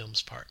done on the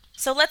film's part.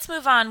 So let's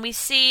move on. We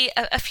see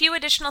a few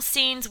additional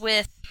scenes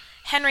with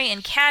Henry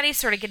and Caddy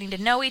sort of getting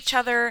to know each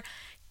other.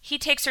 He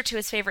takes her to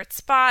his favorite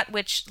spot,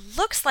 which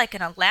looks like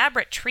an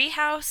elaborate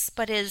treehouse,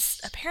 but is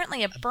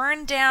apparently a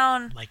burned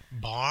down like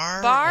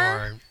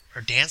bar?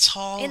 Or dance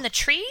hall in the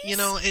trees. You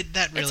know,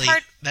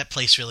 that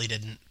place really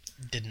didn't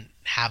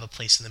have a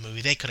place in the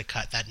movie. They could have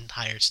cut that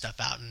entire stuff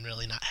out and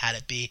really not had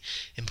it be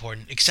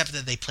important, except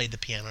that they played the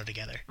piano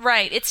together.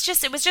 Right. It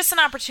was just an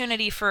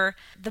opportunity for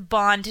the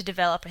bond to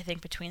develop, I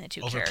think, between the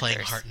two Overplaying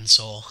characters. Heart and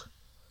Soul.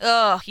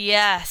 Oh,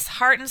 yes.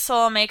 Heart and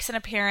Soul makes an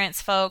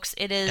appearance, folks.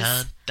 It is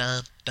dun,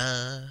 dun,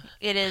 dun.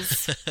 It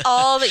is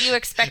all that you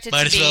expect it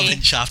Might to be. as well have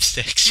been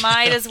chopsticks.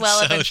 Might as well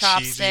have So been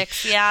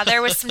chopsticks. cheesy. Yeah,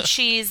 there was some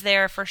cheese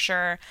there for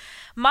sure.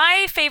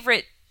 My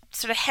favorite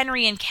sort of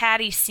Henry and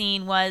Caddy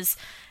scene was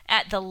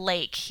at the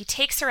lake. He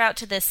takes her out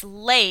to this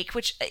lake,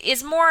 which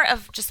is more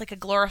of just like a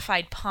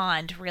glorified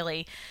pond,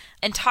 really,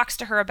 and talks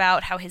to her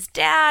about how his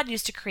dad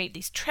used to create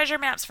these treasure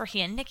maps for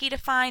he and Nicky to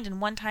find,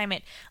 and one time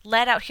it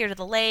led out here to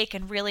the lake,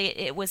 and really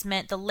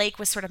the lake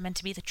was sort of meant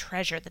to be the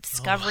treasure, the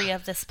discovery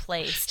of this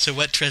place. So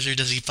what treasure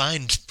does he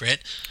find,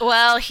 Britt?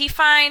 Well, he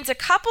finds a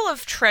couple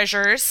of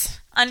treasures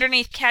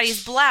underneath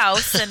Caddy's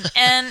blouse,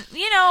 and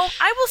you know,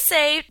 I will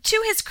say,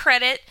 to his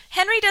credit,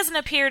 Henry doesn't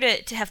appear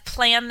to have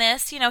planned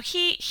this. You know,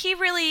 he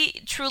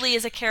really, truly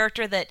is a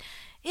character that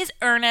is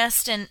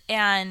earnest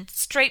and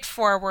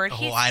straightforward.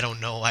 I don't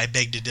know. I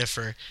beg to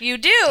differ. You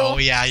do? Oh,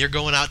 yeah. You're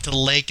going out to the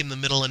lake in the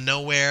middle of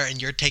nowhere, and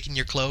you're taking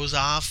your clothes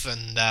off,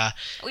 and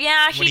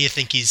yeah. What do you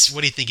think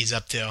he's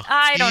up to?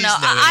 I don't know.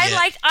 He's no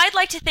idiot. I'd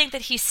like to think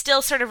that he's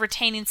still sort of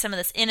retaining some of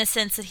this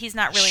innocence, that he's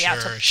not really out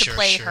to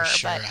play her.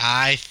 But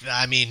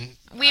I mean,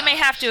 we may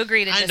have to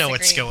agree to disagree. I know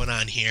what's going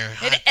on here.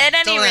 At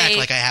any don't act rate,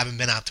 like I haven't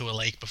been out to a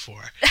lake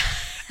before.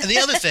 And the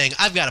other thing,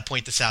 I've got to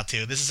point this out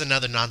too, this is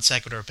another non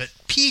sequitur, but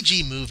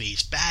PG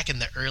movies back in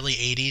the early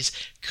 80s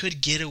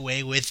could get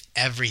away with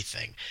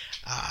everything.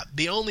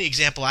 The only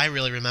example I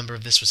really remember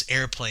of this was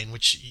Airplane,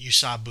 which you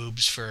saw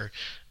boobs for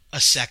a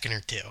second or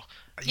two.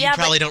 You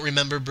probably don't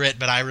remember, Britt,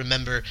 but I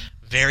remember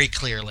very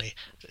clearly.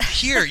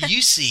 Here,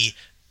 you see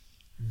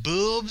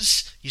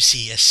boobs, you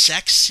see a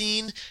sex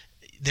scene.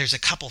 There's a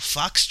couple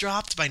fucks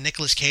dropped by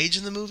Nicolas Cage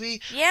in the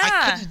movie. Yeah.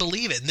 I couldn't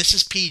believe it, and this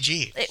is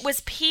PG. It was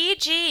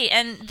PG,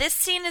 and this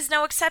scene is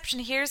no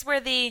exception. Here's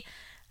where the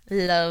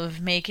love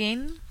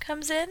making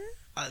comes in.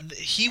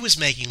 He was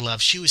making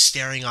love. She was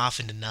staring off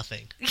into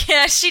nothing.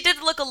 Yeah, she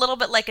did look a little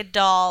bit like a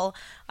doll,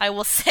 I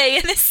will say,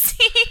 in this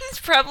scene. It's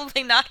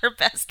probably not her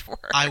best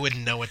work. I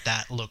wouldn't know what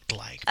that looked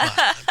like.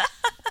 But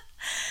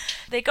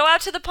They go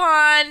out to the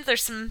pond.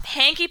 There's some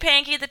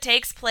hanky-panky that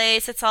takes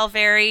place. It's all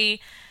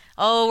very,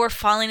 we're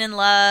falling in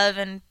love,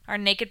 and our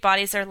naked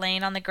bodies are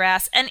laying on the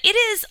grass. And it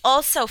is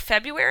also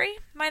February,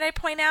 might I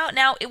point out.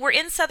 Now, we're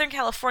in Southern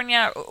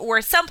California,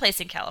 or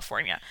someplace in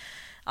California,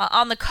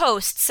 on the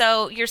coast,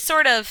 so you're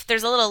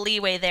there's a little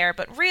leeway there,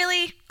 but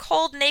really,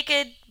 cold,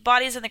 naked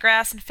bodies in the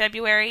grass in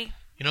February.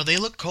 they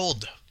look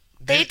cold.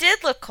 They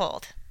did look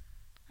cold.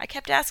 I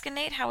kept asking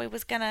Nate how he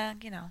was gonna,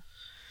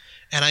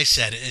 And I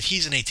said, if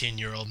he's an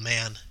 18-year-old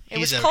man,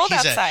 was cold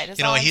outside.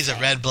 He's a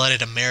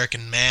red-blooded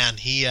American man.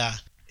 He,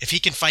 if he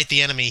can fight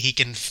the enemy, he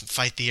can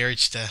fight the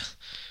urge to.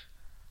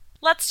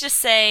 Let's just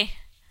say.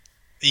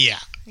 Yeah.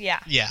 Yeah.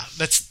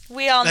 That's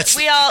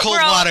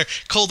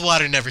cold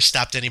water never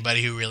stopped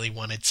anybody who really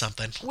wanted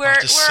something. We're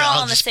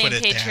all on the same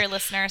page here,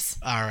 listeners.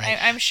 All right.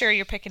 I'm sure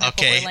you're picking up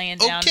what we're laying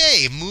down.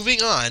 Okay,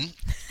 moving on.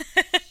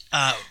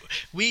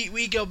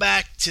 We go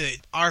back to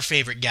our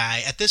favorite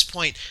guy. At this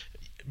point,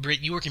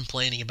 Britt, you were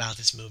complaining about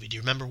this movie. Do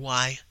you remember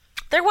why?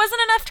 There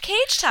wasn't enough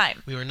cage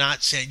time. We were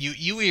not saying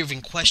you were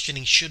even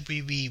questioning, should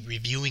we be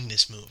reviewing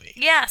this movie?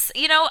 Yes,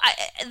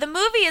 the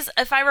movie is,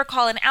 if I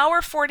recall, an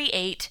hour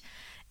 48,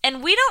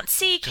 and we don't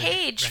see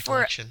Cage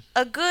for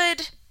a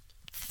good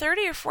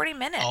 30 or 40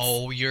 minutes.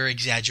 Oh, you're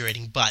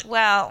exaggerating, but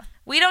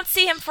we don't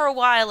see him for a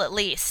while at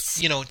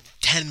least.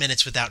 10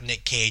 minutes without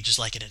Nick Cage is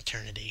like an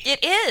eternity.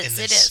 It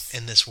is.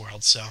 In this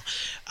world. So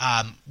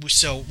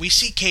we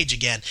see Cage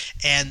again,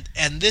 and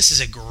this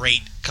is a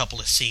great couple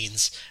of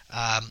scenes.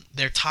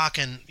 They're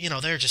talking,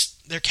 they're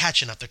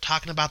catching up. They're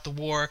talking about the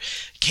war.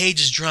 Cage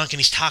is drunk, and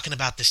he's talking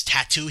about this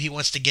tattoo he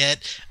wants to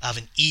get of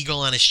an eagle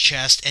on his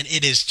chest, and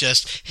it is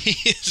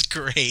he is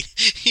great.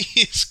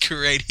 He is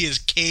great. He is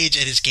Cage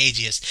at his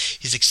cagiest.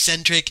 He's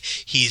eccentric.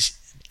 He's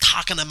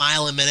talking a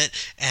mile a minute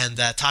and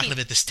talking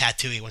about this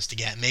tattoo he wants to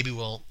get. Maybe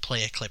we'll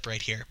play a clip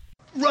right here.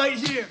 Right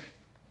here.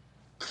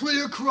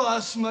 Clear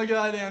across my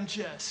goddamn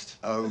chest.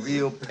 A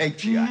real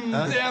patriot,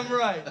 huh? Damn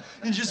right.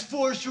 In just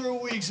 4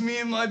 short weeks, me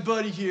and my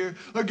buddy here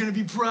are gonna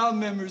be proud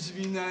members of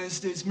the United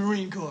States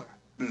Marine Corps.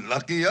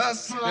 Lucky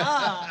us.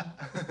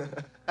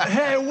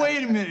 Hey,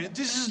 wait a minute.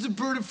 This is the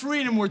bird of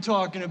freedom we're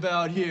talking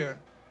about here.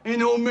 Ain't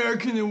no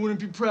American that wouldn't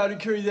be proud to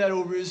carry that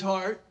over his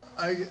heart.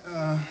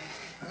 Got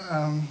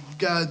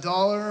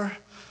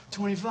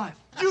 $1.25.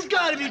 You've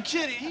got to be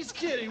kidding. He's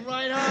kidding,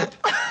 right, huh?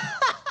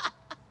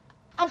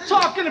 I'm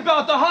talking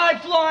about the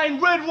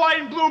high-flying red,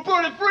 white, and blue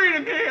bird of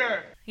freedom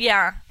here.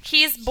 Yeah,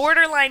 he's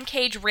borderline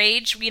Cage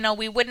rage.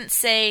 We wouldn't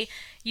say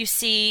you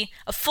see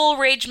a full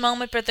rage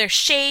moment, but there's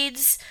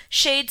shades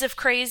of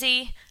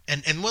crazy.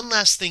 And one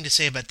last thing to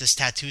say about this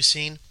tattoo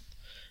scene.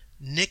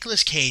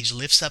 Nicolas Cage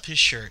lifts up his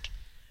shirt,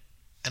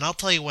 and I'll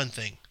tell you one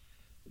thing.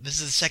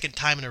 This is the second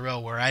time in a row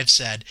where I've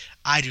said,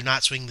 I do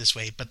not swing this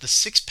way, but the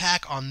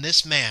six-pack on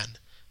this man,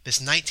 this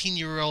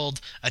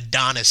 19-year-old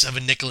Adonis of a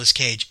Nicolas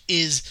Cage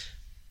is...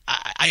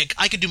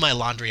 I could do my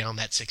laundry on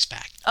that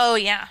six-pack. Oh,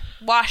 yeah.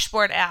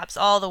 Washboard abs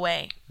all the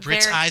way.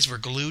 Britt's eyes were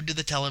glued to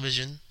the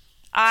television.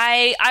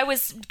 I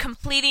was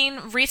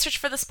completing research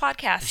for this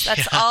podcast.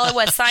 That's all it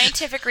was.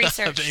 Scientific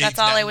research. That's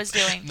all I was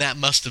doing. That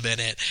must have been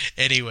it.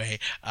 Anyway,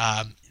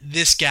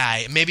 this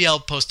guy, maybe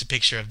I'll post a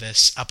picture of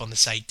this up on the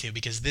site too,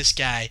 because this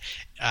guy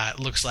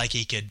looks like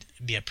he could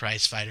be a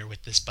prize fighter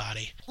with this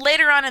body.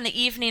 Later on in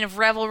the evening of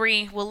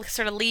revelry, we'll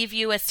sort of leave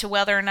you as to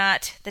whether or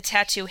not the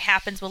tattoo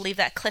happens. We'll leave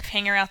that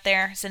cliffhanger out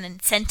there as an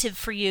incentive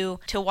for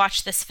you to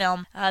watch this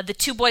film. The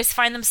two boys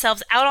find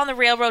themselves out on the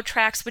railroad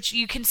tracks, which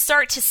you can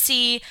start to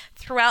see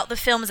throughout the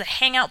film as a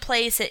hangout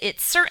place. It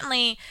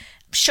certainly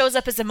shows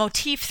up as a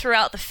motif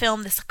throughout the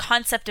film, this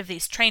concept of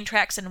these train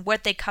tracks and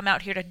what they come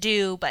out here to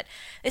do. But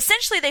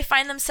essentially they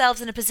find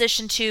themselves in a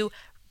position to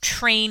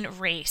train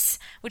race,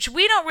 which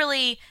we don't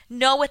really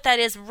know what that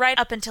is right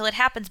up until it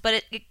happens,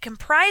 but it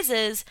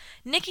comprises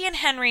Nicky and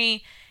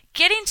Henry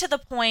getting to the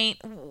point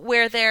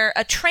where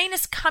a train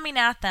is coming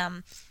at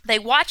them. They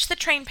watch the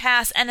train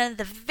pass, and at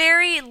the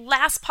very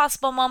last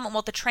possible moment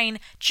while the train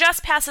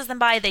just passes them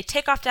by, they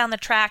take off down the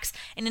tracks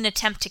in an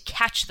attempt to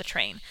catch the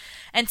train.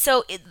 And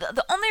so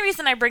the only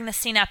reason I bring this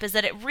scene up is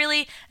that it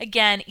really,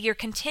 again, you're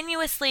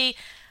continuously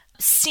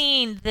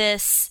seeing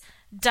this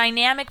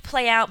dynamic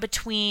play out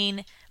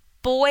between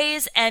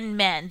boys and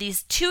men,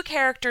 these two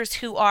characters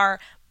who are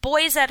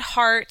boys at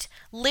heart,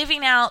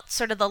 living out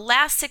sort of the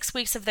last 6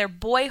 weeks of their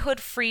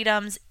boyhood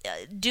freedoms,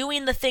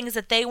 doing the things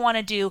that they want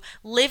to do,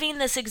 living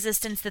this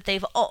existence that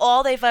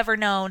all they've ever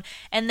known,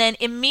 and then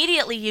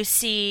immediately you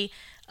see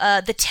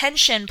the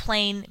tension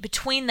playing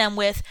between them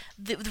with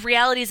the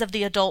realities of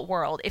the adult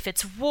world. If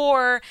it's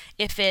war,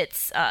 if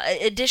it's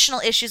additional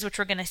issues, which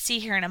we're going to see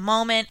here in a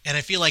moment. And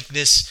I feel like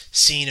this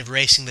scene of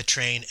racing the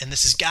train, and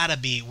this has got to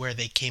be where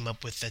they came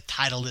up with the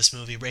title of this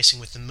movie,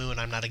 Racing with the Moon.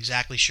 I'm not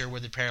exactly sure where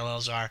the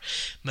parallels are,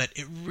 but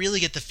it really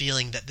get the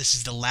feeling that this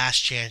is the last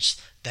chance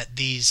that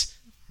these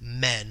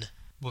men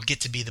will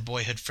get to be the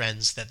boyhood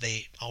friends that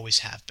they always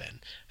have been.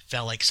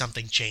 Felt like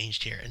something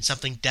changed here, and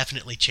something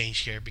definitely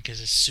changed here,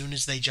 because as soon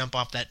as they jump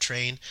off that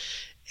train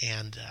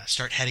and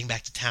start heading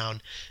back to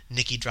town,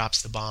 Nicky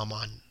drops the bomb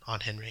on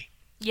Henry.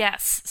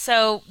 Yes.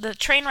 So the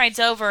train ride's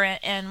over,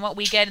 and what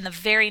we get in the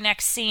very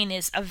next scene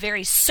is a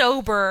very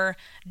sober,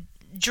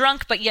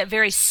 drunk but yet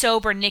very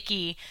sober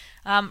Nicky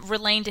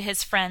relaying to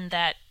his friend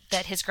that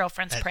his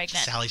girlfriend's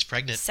pregnant. Sally's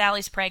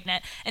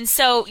pregnant. And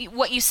so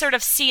what you sort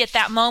of see at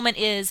that moment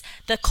is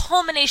the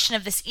culmination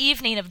of this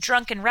evening of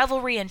drunken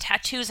revelry and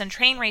tattoos and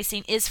train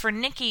racing is for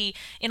Nicky,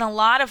 in a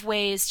lot of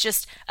ways,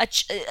 just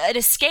an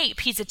escape.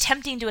 He's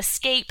attempting to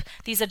escape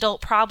these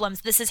adult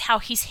problems. This is how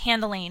he's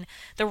handling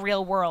the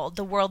real world,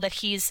 the world that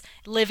he's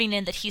living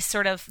in, that he's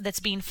sort of,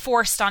 that's being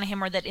forced on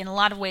him, or that in a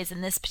lot of ways,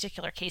 in this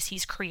particular case,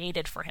 he's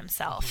created for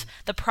himself.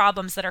 The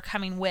problems that are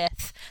coming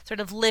with sort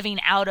of living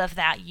out of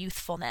that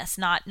youthfulness,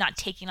 not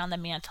taking on the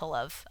mantle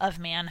of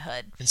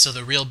manhood. And so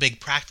the real big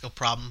practical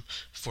problem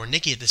for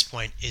Nicky at this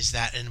point is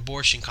that an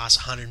abortion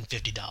costs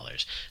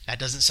 $150. That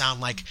didn't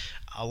sound like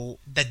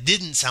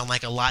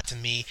a lot to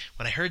me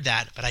when I heard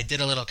that, but I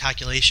did a little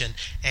calculation,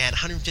 and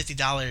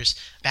 $150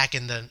 back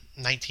in the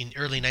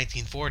early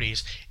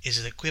 1940s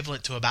is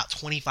equivalent to about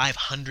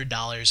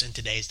 $2,500 in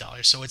today's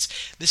dollars. So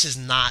this is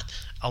not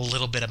a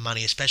little bit of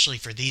money, especially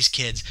for these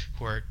kids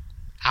who are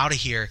out of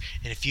here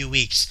in a few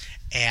weeks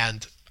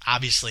and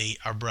obviously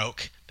are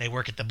broke. They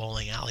work at the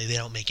bowling alley. They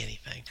don't make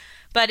anything.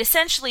 But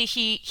essentially,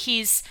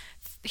 he's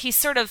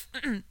sort of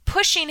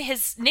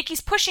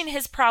Nicky's pushing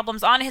his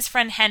problems on his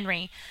friend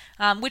Henry,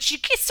 which you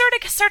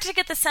start to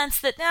get the sense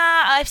that,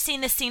 I've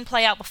seen this scene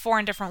play out before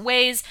in different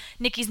ways.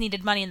 Nicky's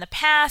needed money in the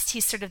past.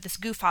 He's sort of this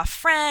goof-off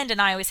friend,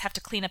 and I always have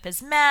to clean up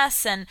his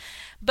mess.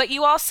 But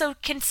you also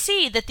can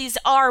see that these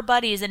are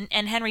buddies, and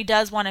Henry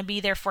does want to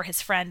be there for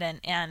his friend,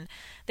 and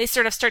they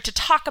sort of start to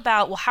talk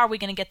about, well, how are we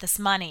going to get this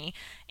money?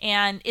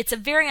 And it's a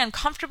very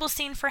uncomfortable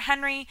scene for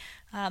Henry,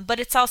 but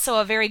it's also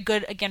a very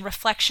good, again,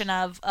 reflection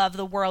of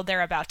the world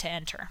they're about to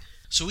enter.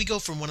 So we go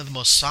from one of the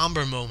most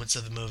somber moments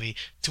of the movie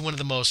to one of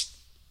the most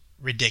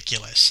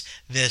ridiculous.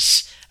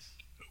 This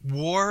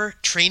war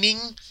training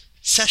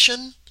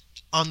session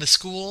on the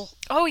school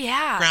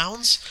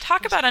grounds.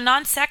 Talk about a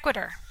non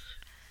sequitur.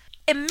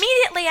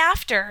 Immediately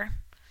after,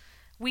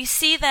 we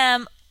see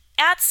them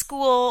at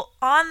school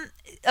on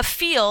a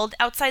field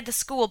outside the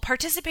school,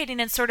 participating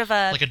in sort of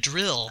a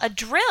drill,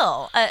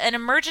 an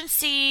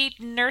emergency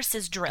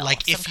nurses drill.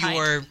 Like if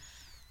your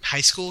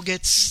high school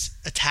gets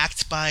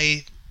attacked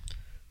by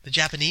the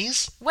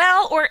Japanese?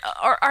 Well, or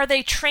are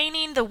they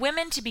training the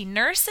women to be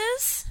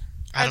nurses?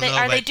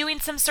 Are they doing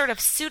some sort of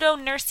pseudo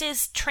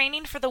nurses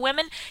training for the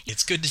women?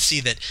 It's good to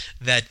see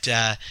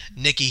that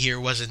Nicky here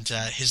wasn't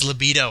his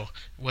libido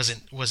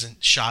wasn't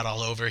shot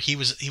all over. He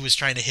was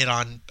trying to hit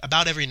on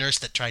about every nurse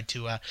that tried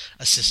to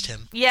assist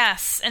him.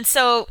 Yes, and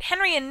so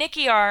Henry and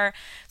Nicky are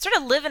sort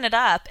of living it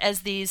up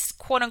as these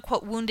quote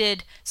unquote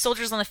wounded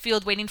soldiers on the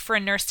field, waiting for a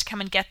nurse to come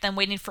and get them,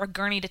 waiting for a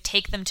gurney to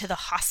take them to the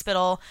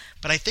hospital.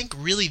 But I think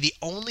really the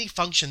only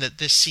function that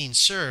this scene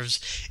serves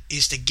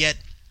is to get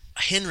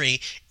Henry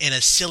in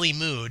a silly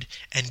mood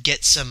and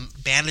get some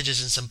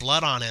bandages and some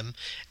blood on him,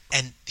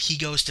 and he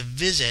goes to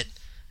visit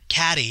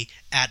Caddy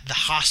at the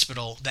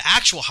hospital, the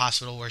actual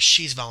hospital where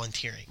she's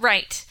volunteering.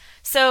 Right.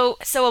 So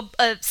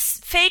a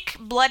fake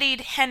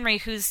bloodied Henry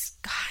who's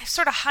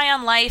sort of high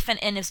on life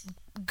and is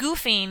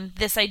goofing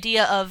this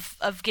idea of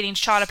getting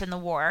shot up in the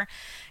war,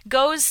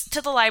 goes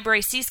to the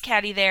library, sees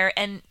Caddy there,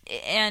 and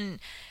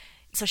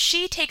so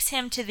she takes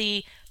him to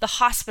the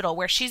hospital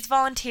where she's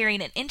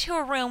volunteering, and into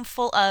a room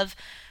full of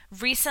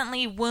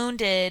recently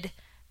wounded,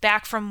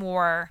 back from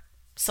war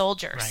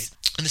soldiers. Right.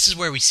 And this is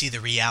where we see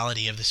the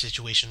reality of the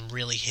situation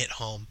really hit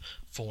home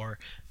for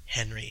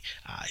Henry.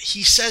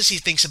 He says he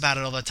thinks about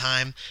it all the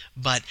time,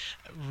 but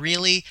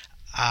really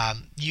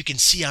you can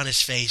see on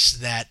his face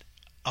that,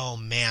 oh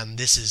man,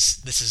 this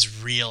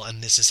is real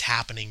and this is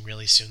happening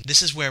really soon.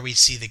 This is where we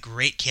see the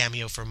great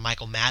cameo from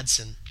Michael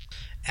Madsen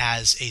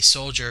as a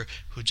soldier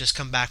who just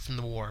come back from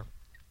the war.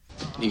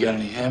 You got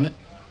any Hammett?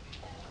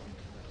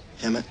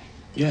 Hammett?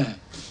 Yeah,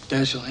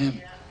 Dashiell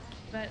Hammett.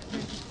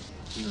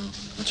 No,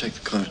 I'll check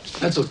the card.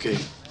 That's okay.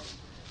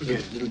 Forget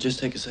it. It'll just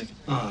take a second.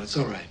 Oh, it's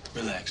all right.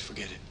 Relax,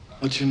 forget it.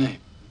 What's your name?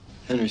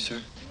 Henry,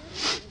 sir.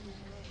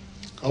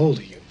 How old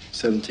are you?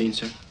 17,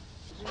 sir.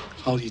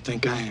 How old do you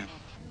think I am?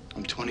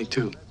 I'm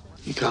 22.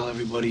 You call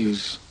everybody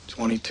who's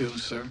 22,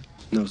 sir?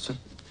 No, sir.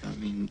 I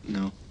mean,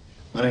 no.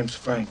 My name's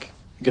Frank.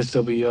 I guess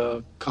they'll be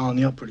calling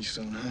you up pretty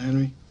soon, huh,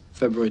 Henry?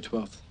 February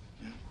 12th.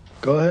 Yeah.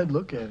 Go ahead,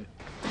 look at it.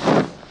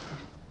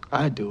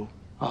 I do,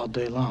 all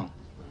day long.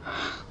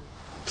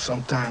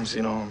 Sometimes,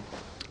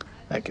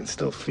 I can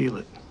still feel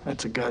it.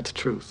 That's a God's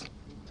truth.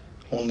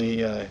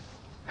 Only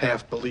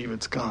half believe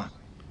it's gone.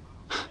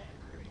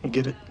 You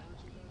get it?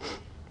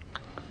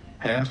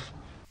 Half?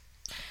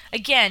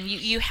 Again,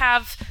 you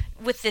have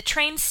with the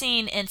train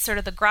scene and sort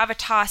of the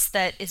gravitas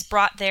that is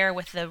brought there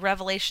with the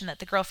revelation that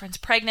the girlfriend's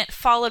pregnant,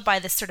 followed by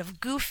this sort of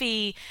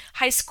goofy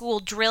high school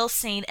drill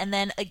scene, and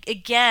then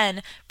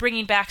again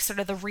bringing back sort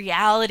of the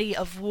reality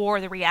of war,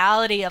 the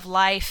reality of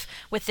life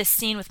with this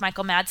scene with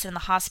Michael Madsen in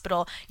the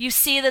hospital, you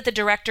see that the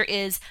director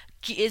is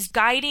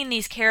guiding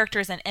these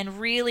characters and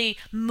really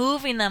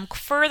moving them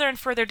further and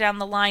further down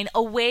the line,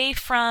 away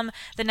from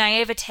the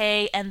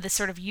naivete and the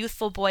sort of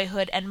youthful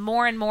boyhood, and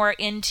more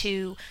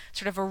into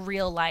sort of a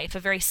real life,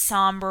 a very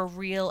somber,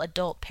 real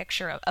adult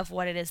picture of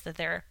what it is that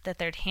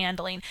they're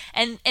handling.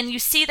 And you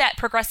see that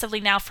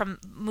progressively now from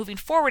moving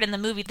forward in the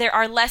movie. There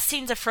are less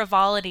scenes of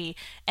frivolity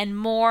and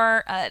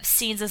more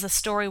scenes as the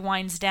story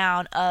winds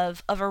down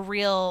of a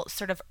real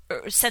sort of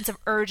sense of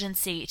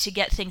urgency to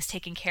get things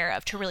taken care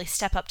of, to really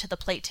step up to the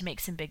plate to make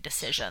some big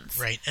decisions.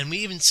 Right, and we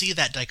even see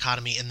that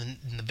dichotomy in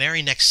the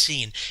very next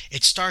scene.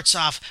 It starts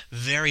off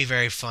very,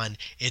 very fun.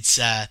 It's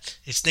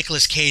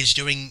Nicolas Cage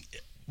doing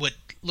what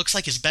looks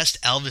like his best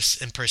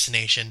Elvis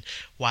impersonation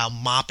while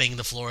mopping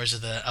the floors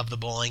of the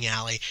bowling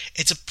alley.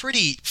 It's a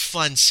pretty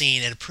fun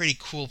scene and a pretty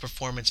cool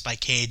performance by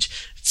Cage,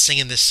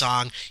 singing this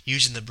song,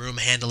 using the broom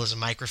handle as a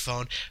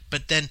microphone,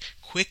 but then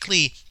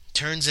quickly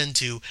turns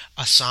into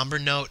a somber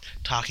note,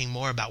 talking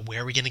more about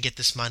where we're going to get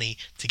this money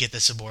to get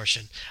this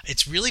abortion.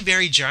 It's really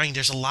very jarring.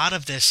 There's a lot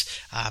of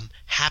this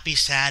happy,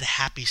 sad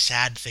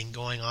thing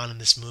going on in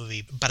this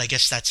movie, but I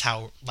guess that's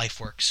how life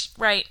works.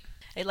 Right.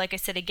 Like I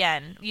said,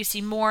 again, you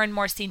see more and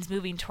more scenes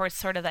moving towards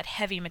sort of that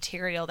heavy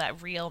material,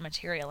 that real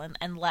material,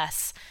 and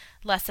less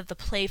of the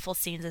playful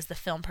scenes as the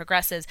film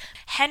progresses.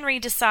 Henry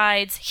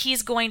decides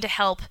he's going to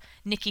help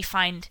Nikki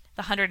find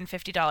the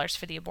 $150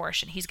 for the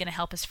abortion. He's going to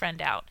help his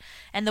friend out.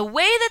 And the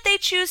way that they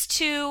choose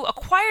to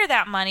acquire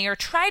that money, or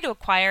try to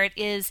acquire it,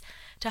 is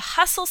to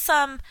hustle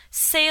some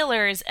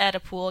sailors at a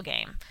pool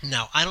game.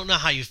 Now, I don't know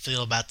how you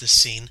feel about this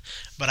scene,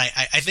 but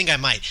I think I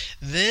might.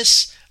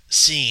 This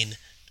scene,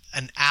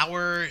 an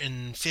hour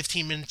and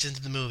 15 minutes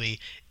into the movie,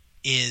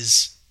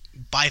 is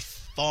by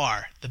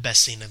far the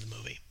best scene of the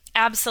movie.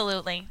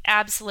 Absolutely.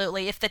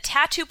 If the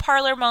tattoo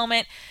parlor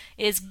moment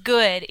is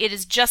good, it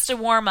is just a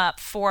warm-up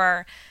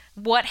for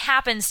what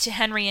happens to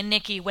Henry and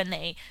Nikki when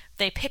they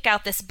pick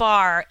out this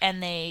bar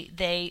and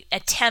they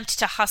attempt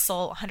to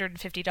hustle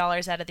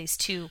 $150 out of these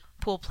two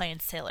pool-playing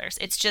sailors.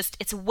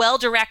 It's well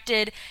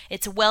directed,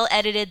 it's well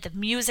edited, the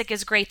music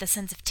is great, the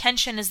sense of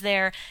tension is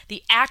there,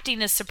 the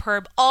acting is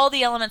superb, all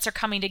the elements are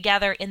coming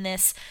together in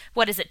this,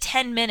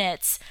 10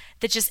 minutes,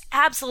 that just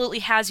absolutely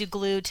has you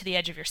glued to the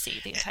edge of your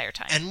seat the entire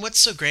time. And what's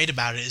so great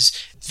about it is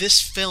this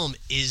film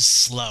is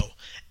slow,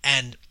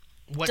 and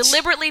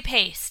deliberately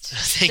paced.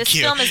 This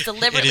film is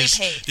deliberately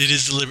paced. It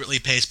is deliberately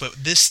paced, but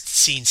this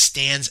scene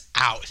stands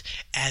out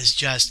as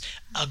just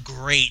a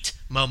great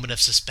moment of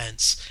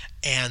suspense.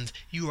 And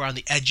you were on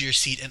the edge of your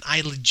seat, and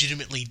I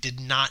legitimately did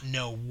not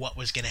know what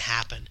was going to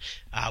happen.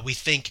 We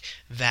think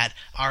that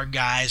our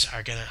guys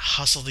are going to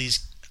hustle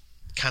these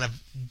kind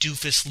of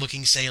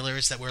doofus-looking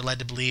sailors that we're led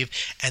to believe,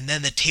 and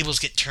then the tables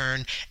get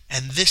turned,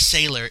 and this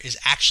sailor is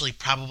actually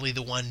probably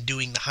the one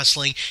doing the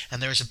hustling,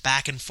 and there's a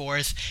back and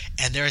forth,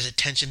 and there is a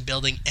tension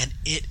building, and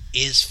it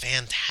is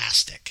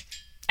fantastic.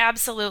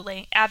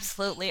 Absolutely.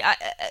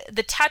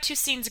 The tattoo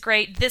scene's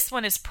great. This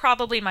one is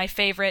probably my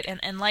favorite,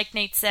 and like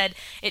Nate said,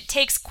 it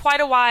takes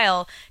quite a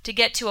while to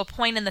get to a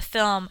point in the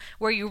film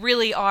where you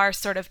really are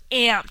sort of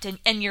amped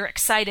and you're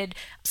excited.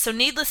 So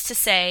needless to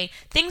say,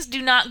 things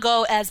do not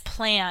go as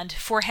planned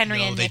for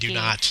Henry and Nikki. No, they do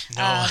not.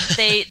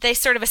 No. They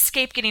sort of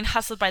escape getting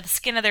hustled by the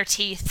skin of their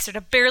teeth, sort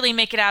of barely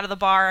make it out of the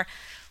bar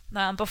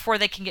before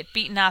they can get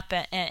beaten up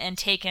and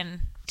taken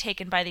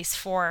by these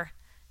four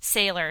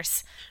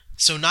sailors.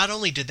 So not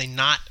only did they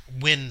not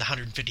win the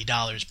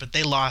 $150, but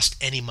they lost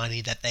any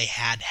money that they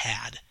had.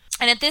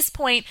 And at this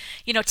point,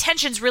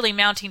 tension's really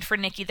mounting for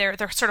Nikki. They're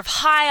sort of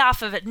high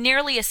off of it,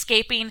 nearly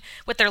escaping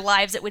with their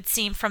lives, it would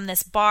seem, from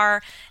this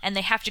bar, and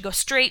they have to go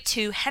straight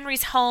to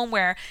Henry's home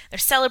where they're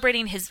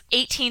celebrating his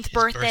 18th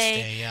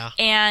birthday, yeah.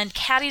 And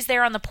Caddy's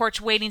there on the porch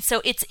waiting.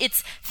 So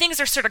it's things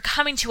are sort of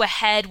coming to a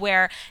head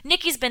where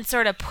Nikki's been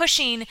sort of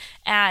pushing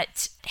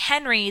at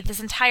Henry this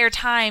entire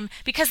time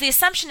because the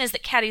assumption is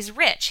that Caddy's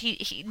rich.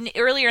 He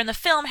earlier in the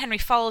film, Henry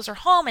follows her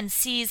home and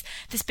sees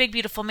this big,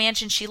 beautiful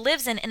mansion she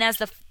lives in, and as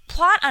the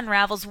plot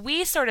unravels,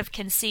 we sort of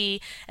can see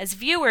as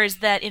viewers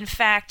that in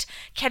fact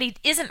Caddy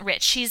isn't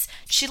rich.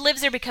 She lives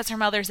there because her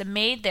mother's a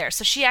maid there,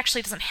 so she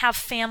actually doesn't have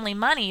family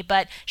money,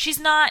 but she's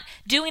not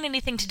doing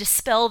anything to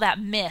dispel that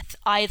myth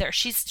either.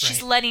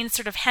 She's letting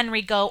sort of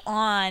Henry go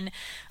on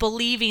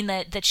believing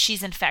that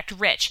she's in fact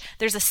rich.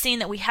 There's a scene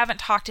that we haven't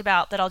talked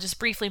about that I'll just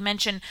briefly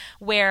mention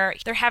where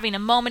they're having a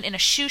moment in a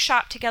shoe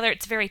shop together.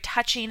 It's very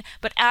touching,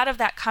 but out of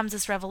that comes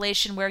this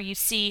revelation where you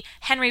see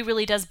Henry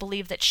really does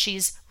believe that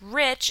she's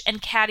rich,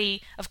 and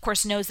Caddy, of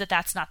course, knows that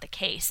that's not the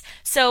case.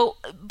 So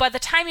by the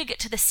time you get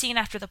to the scene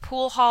after the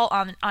pool hall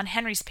on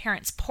Henry's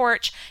parents'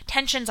 porch,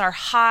 tensions are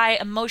high,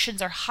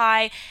 emotions are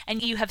high,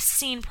 and you have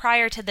seen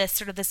prior to this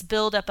sort of this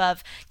buildup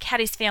of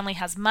Caddy's family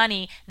has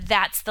money.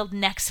 That's the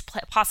next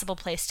possible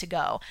place to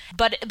go.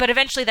 But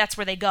eventually that's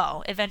where they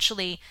go.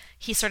 Eventually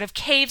he sort of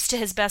caves to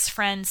his best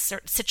friend's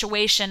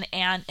situation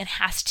and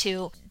has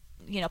to,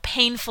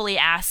 painfully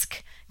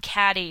ask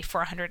Caddy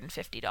for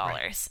 $150.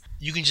 Right.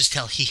 You can just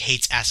tell he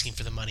hates asking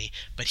for the money,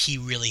 but he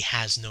really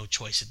has no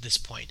choice at this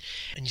point.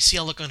 And you see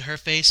a look on her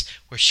face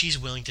where she's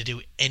willing to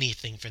do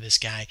anything for this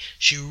guy.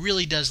 She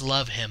really does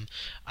love him.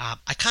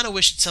 I kind of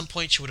wish at some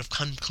point she would have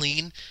come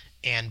clean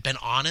and been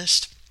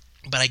honest.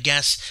 But I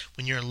guess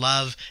when you're in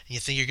love and you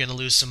think you're going to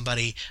lose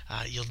somebody,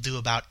 you'll do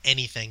about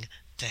anything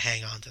to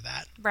hang on to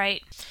that.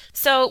 Right.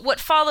 So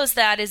what follows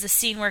that is a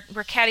scene where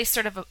Caddy's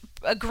sort of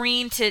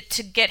agreeing to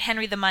get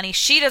Henry the money.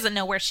 She doesn't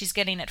know where she's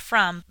getting it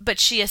from, but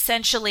she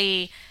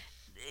essentially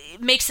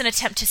makes an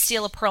attempt to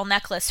steal a pearl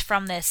necklace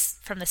from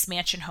this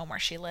mansion home where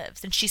she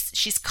lives. And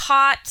she's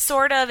caught,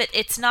 sort of.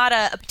 It's not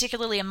a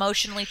particularly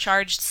emotionally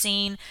charged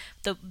scene.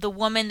 The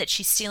woman that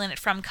she's stealing it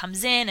from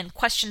comes in and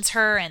questions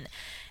her, and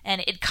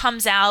it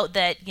comes out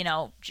that,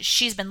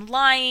 she's been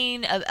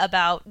lying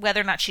about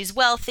whether or not she's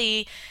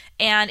wealthy.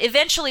 And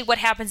eventually what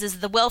happens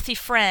is the wealthy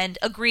friend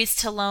agrees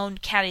to loan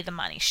Caddy the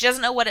money. She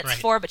doesn't know what it's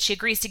for, but she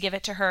agrees to give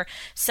it to her.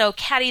 So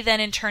Caddy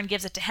then in turn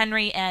gives it to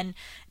Henry, and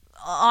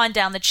on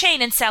down the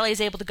chain, and Sally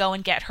is able to go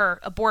and get her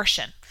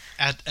abortion.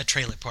 At a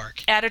trailer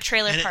park. At a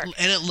trailer park.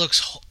 And it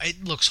looks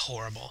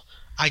horrible.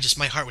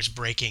 My heart was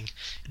breaking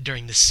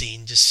during this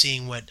scene, just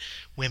seeing what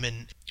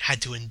women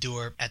had to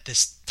endure at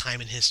this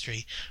time in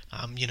history.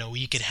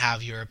 You could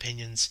have your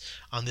opinions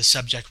on this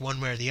subject one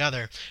way or the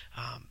other,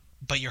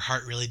 but your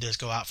heart really does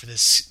go out for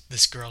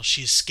this girl.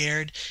 She's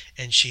scared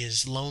and she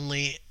is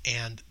lonely,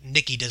 and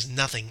Nikki does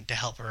nothing to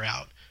help her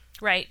out.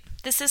 Right.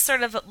 This is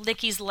sort of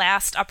Nikki's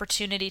last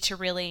opportunity to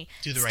really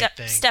do the right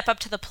thing. Step up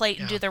to the plate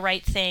and do the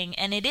right thing.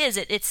 And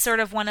it's sort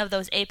of one of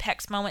those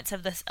apex moments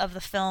of the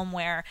film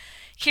where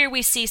here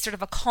we see sort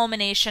of a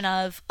culmination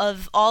of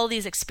all of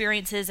these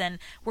experiences, and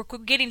we're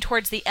getting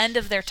towards the end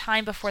of their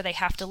time before they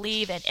have to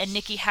leave, and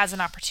Nikki has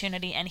an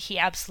opportunity, and he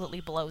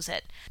absolutely blows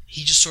it.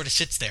 He just sort of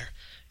sits there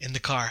in the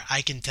car.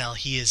 I can tell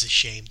he is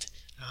ashamed.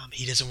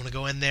 He doesn't want to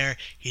go in there.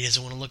 He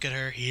doesn't want to look at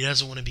her. He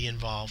doesn't want to be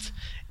involved.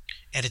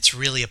 And it's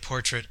really a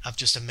portrait of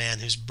just a man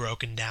who's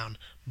broken down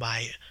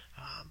by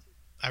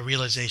a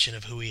realization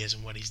of who he is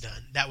and what he's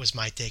done. That was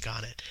my take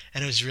on it.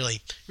 And it was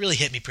really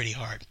hit me pretty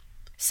hard.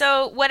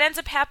 So what ends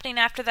up happening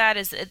after that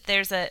is that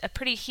there's a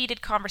pretty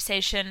heated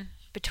conversation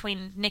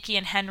between Nikki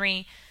and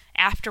Henry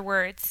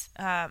afterwards,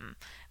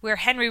 where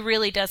Henry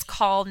really does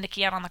call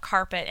Nikki out on the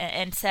carpet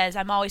and says,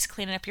 "I'm always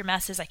cleaning up your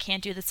messes. I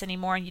can't do this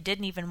anymore. And you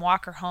didn't even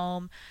walk her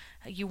home.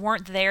 You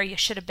weren't there. You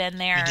should have been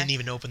there. You didn't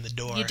even open the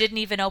door. You didn't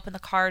even open the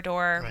car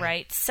door,"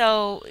 right?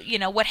 So,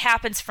 what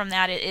happens from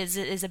that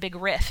is a big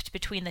rift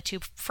between the two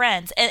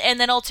friends. And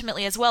then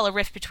ultimately as well, a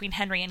rift between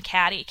Henry and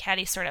Caddy.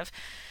 Caddy sort of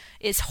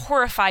is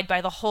horrified by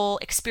the whole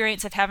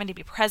experience of having to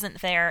be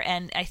present there,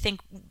 and I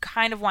think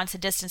kind of wants to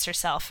distance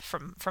herself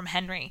from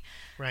Henry.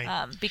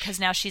 Right. Because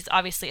now she's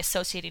obviously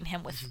associating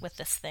him with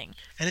this thing.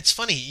 And it's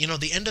funny,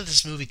 the end of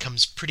this movie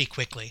comes pretty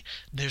quickly.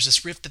 There's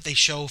this rift that they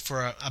show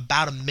for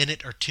about a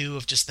minute or two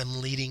of just them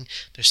leading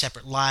their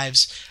separate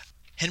lives.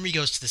 Henry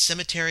goes to the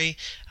cemetery,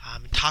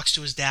 and talks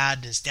to his dad,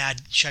 and his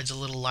dad sheds a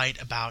little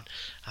light about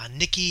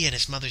Nikki and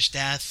his mother's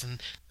death,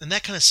 and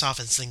that kind of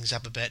softens things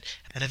up a bit.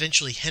 And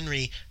eventually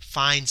Henry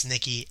finds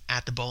Nikki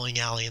at the bowling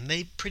alley, and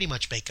they pretty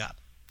much make up.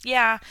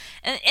 Yeah,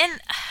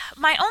 and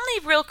my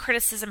only real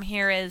criticism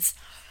here is,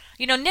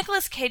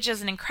 Nicolas Cage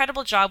does an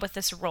incredible job with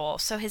this role,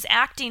 so his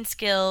acting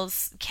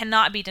skills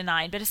cannot be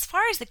denied. But as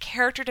far as the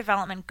character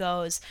development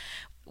goes,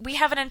 we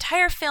have an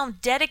entire film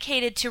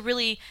dedicated to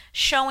really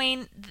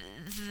showing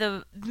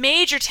the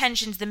major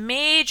tensions, the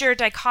major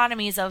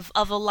dichotomies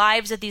of the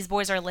lives that these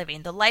boys are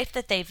living, the life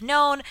that they've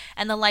known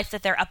and the life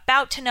that they're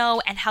about to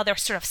know, and how they're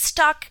sort of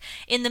stuck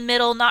in the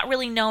middle, not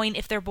really knowing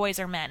if they're boys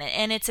or men.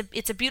 And it's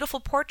a beautiful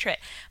portrait,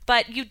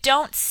 but you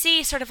don't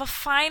see sort of a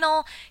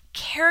final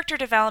character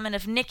development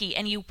of Nikki,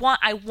 and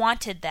I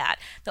wanted that.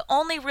 The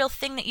only real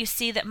thing that you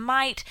see that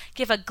might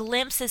give a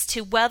glimpse as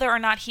to whether or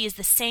not he is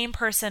the same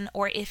person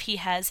or if he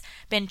has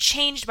been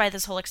changed by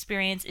this whole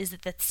experience is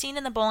that the scene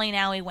in the bowling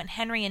alley when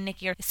Henry and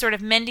Nikki are sort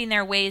of mending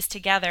their ways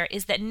together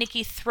is that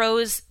Nikki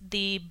throws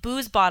the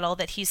booze bottle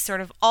that he's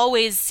sort of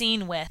always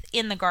seen with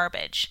in the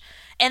garbage.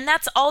 And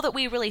that's all that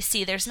we really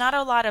see. There's not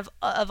a lot of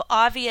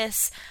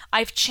obvious,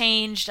 I've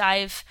changed,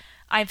 I've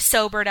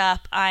sobered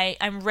up,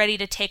 I'm ready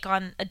to take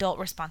on adult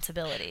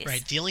responsibilities.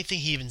 Right. The only thing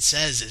he even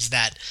says is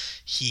that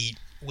he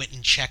went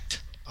and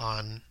checked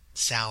on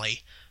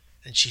Sally,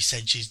 and she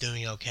said she's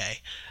doing okay.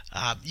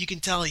 You can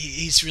tell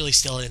he's really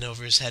still in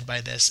over his head by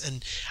this,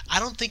 and I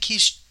don't think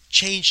he's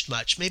changed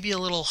much. Maybe a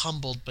little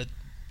humbled, but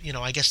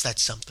I guess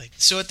that's something.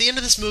 So at the end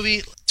of this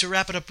movie, to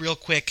wrap it up real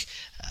quick,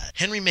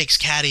 Henry makes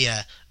Caddy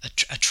a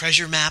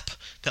treasure map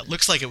that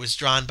looks like it was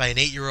drawn by an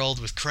 8-year-old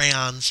with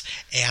crayons,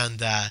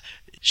 and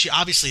she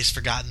obviously has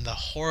forgotten the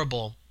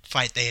horrible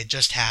fight they had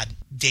just had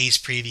days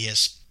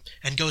previous,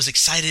 and goes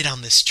excited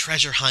on this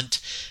treasure hunt,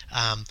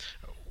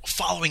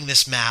 following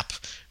this map,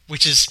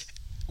 which is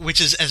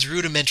as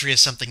rudimentary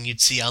as something you'd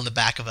see on the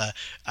back of a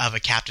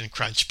Captain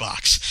Crunch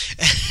box.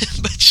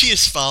 But she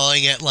is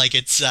following it like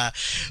it's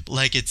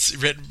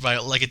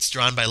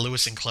drawn by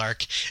Lewis and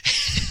Clark.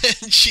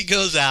 And she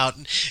goes out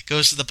and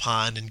goes to the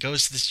pond and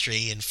goes to this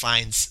tree and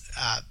finds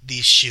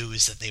these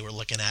shoes that they were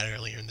looking at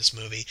earlier in this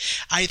movie.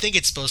 I think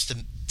it's supposed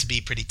to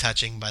be pretty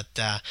touching, but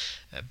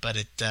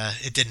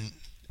it didn't.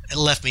 It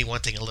left me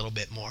wanting a little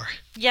bit more.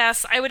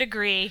 Yes, I would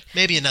agree.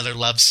 Maybe another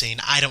love scene.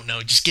 I don't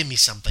know. Just give me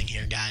something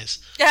here, guys.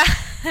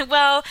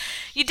 Well,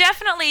 you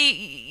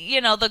definitely,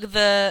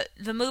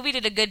 the movie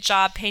did a good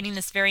job painting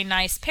this very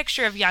nice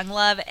picture of young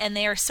love, and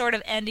they are sort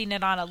of ending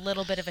it on a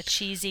little bit of a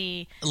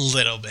cheesy...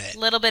 Little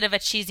bit of a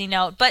cheesy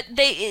note. But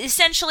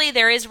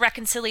there is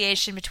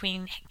reconciliation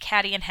between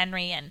Caddy and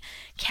Henry, and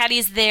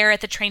Caddy's there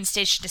at the train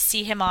station to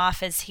see him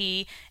off as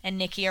he and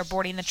Nikki are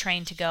boarding the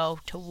train to go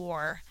to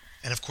war.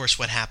 And of course,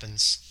 what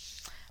happens?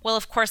 Well,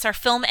 of course, our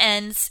film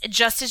ends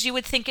just as you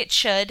would think it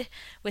should,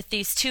 with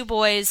these two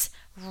boys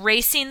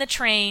racing the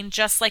train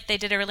just like they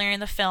did earlier in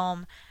the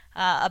film,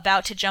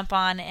 about to jump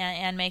on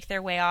and make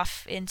their way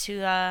off into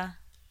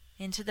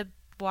the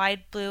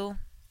wide blue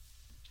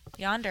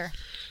yonder.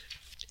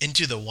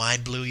 Into the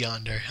wide blue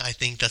yonder. I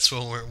think that's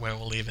where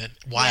we'll leave it.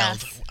 Wild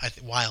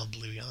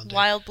blue yonder.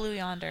 Wild blue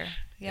yonder.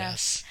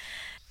 Yes.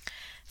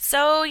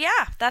 So,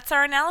 that's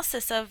our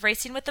analysis of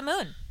Racing with the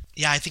Moon.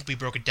 Yeah, I think we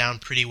broke it down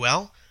pretty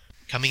well.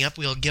 Coming up,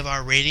 we'll give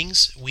our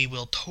ratings, we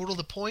will total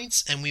the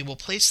points, and we will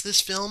place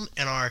this film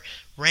in our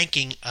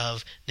ranking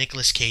of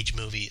Nicolas Cage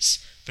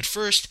movies. But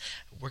first,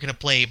 we're going to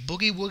play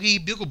Boogie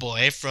Woogie Bugle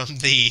Boy from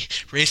the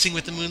Racing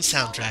with the Moon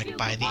soundtrack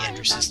by the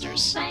Andrews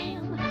Sisters.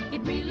 It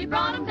really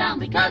brought him down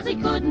because he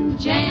couldn't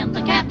jam.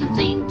 The captain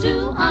seemed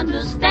to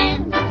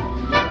understand.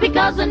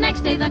 Because the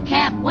next day the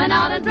cap went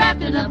out and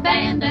drafted a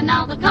band, and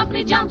now the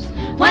company jumps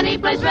when he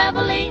plays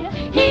reveille.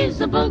 He's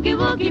the Boogie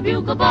Woogie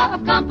Bugle Boy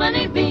of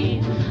Company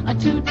B. A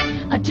toot,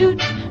 a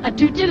toot, a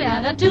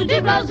tooty-lad, a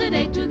tooty blows it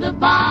eight to the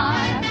bar.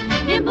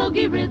 In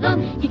boogie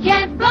rhythm, he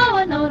can't blow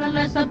a note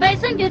unless the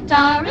bass and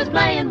guitar is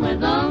playing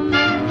with him.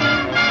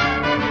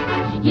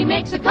 He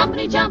makes a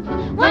company jump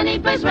when he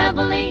plays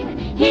reveille.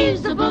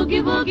 He's the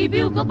Boogie Woogie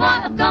Bugle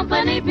Boy of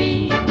Company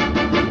B.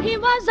 He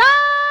was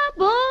a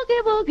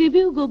Boogie Woogie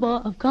Bugle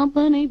Boy of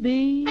Company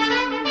B.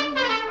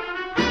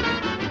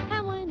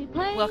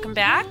 Welcome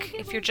back.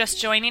 If you're just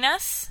joining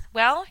us,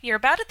 well, you're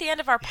about at the end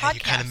of our podcast. You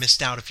kind of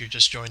missed out if you're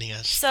just joining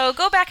us. So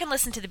go back and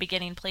listen to the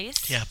beginning,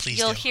 please. Yeah, please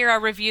You'll hear our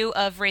review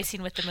of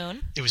Racing with the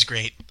Moon. It was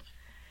great.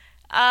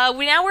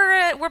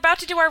 We're about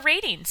to do our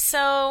ratings.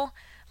 So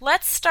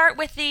let's start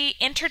with the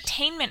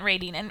entertainment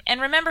rating.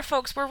 And remember,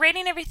 folks, we're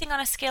rating everything on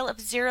a scale of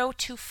 0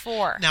 to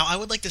 4. Now, I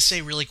would like to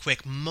say really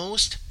quick,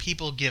 most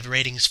people give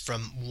ratings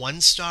from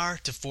 1 star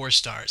to 4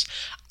 stars.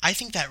 I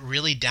think that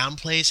really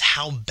downplays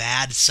how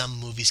bad some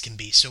movies can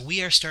be. So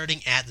we are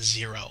starting at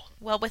 0.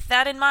 Well, with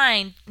that in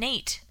mind,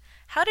 Nate,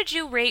 how did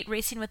you rate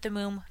Racing with the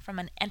Moon from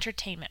an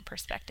entertainment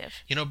perspective?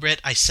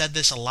 Britt, I said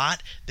this a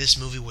lot. This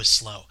movie was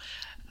slow.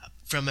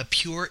 From a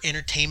pure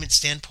entertainment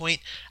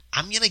standpoint,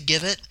 I'm going to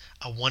give it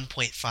a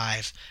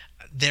 1.5.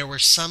 There were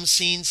some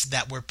scenes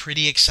that were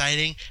pretty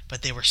exciting,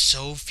 but they were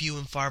so few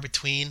and far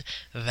between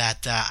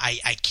that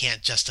I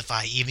can't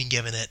justify even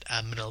giving it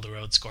a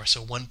middle-of-the-road score.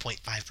 So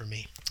 1.5 for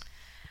me.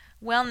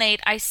 Well, Nate,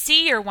 I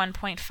see your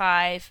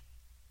 1.5,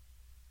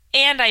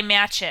 and I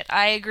match it.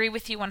 I agree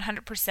with you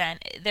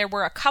 100%. There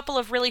were a couple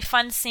of really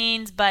fun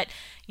scenes, but,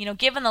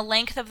 given the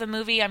length of the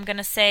movie, I'm going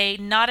to say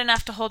not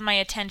enough to hold my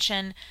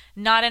attention,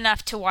 not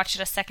enough to watch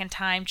it a second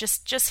time,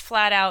 just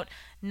flat out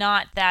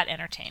not that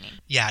entertaining.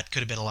 Yeah, it could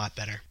have been a lot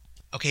better.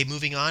 Okay,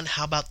 moving on.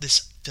 How about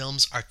this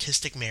film's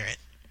artistic merit?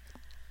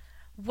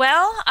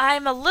 Well,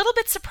 I'm a little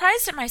bit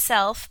surprised at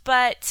myself,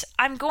 but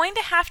I'm going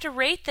to have to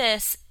rate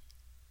this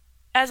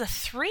as a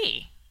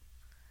 3.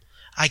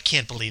 I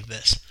can't believe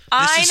this.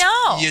 I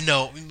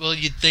know. Well,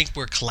 you'd think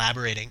we're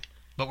collaborating,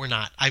 but we're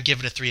not. I've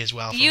given it a 3 as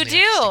well. You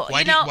do.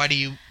 Why do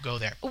you go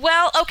there?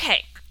 Well,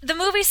 okay. The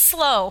movie's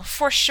slow,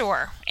 for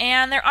sure,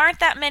 and there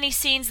aren't that many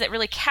scenes that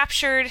really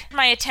captured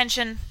my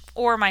attention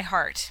or my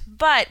heart.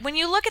 But when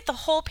you look at the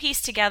whole piece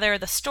together,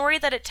 the story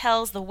that it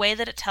tells, the way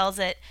that it tells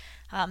it,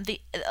 the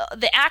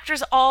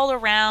actors all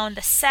around,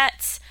 the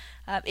sets,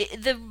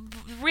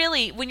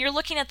 when you're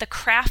looking at the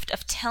craft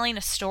of telling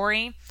a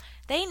story,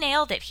 they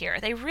nailed it here.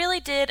 They really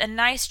did a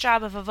nice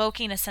job of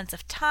evoking a sense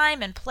of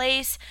time and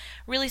place,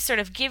 really sort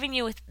of giving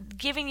you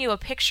a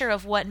picture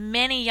of what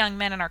many young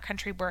men in our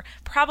country were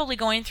probably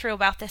going through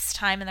about this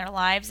time in their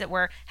lives that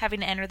were having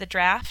to enter the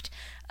draft.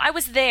 I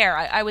was there.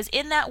 I was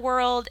in that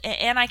world,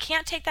 and I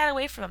can't take that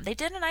away from them. They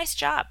did a nice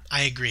job.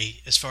 I agree.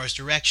 As far as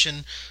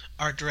direction,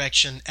 art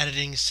direction,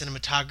 editing,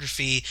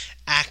 cinematography,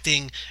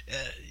 acting,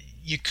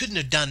 you couldn't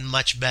have done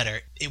much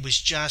better. It was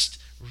just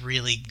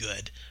really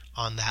good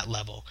on that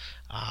level.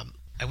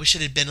 I wish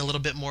it had been a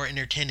little bit more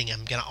entertaining.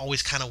 I'm going to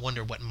always kind of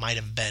wonder what might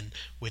have been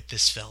with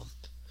this film.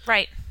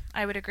 Right.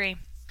 I would agree.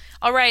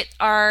 All right.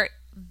 Our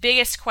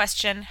biggest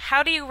question,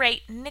 how do you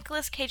rate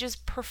Nicolas Cage's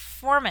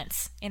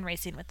performance in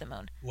Racing with the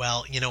Moon?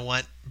 Well, you know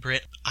what,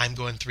 Britt? I'm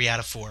going 3 out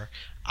of 4.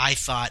 I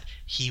thought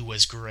he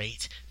was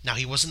great. Now,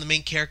 he wasn't the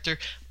main character,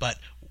 but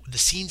the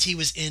scenes he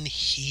was in,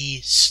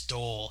 he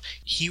stole.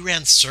 He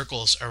ran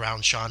circles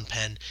around Sean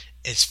Penn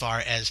as far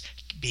as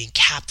being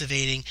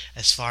captivating,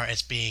 as far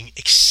as being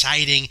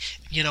exciting.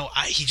 You know,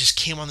 he just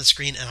came on the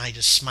screen and I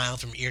just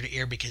smiled from ear to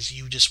ear because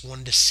you just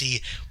wanted to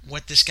see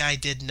what this guy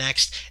did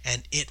next,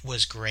 and it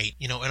was great.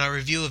 You know, in our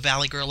review of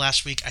Valley Girl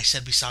last week, I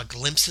said we saw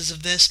glimpses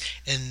of this.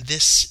 In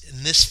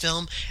this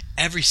film,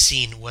 every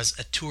scene was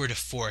a tour de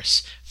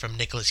force from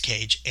Nicolas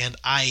Cage, and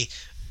I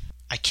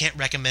can't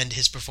recommend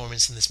his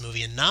performance in this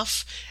movie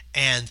enough,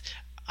 and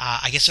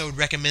I guess I would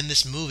recommend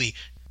this movie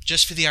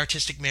just for the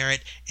artistic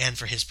merit and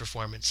for his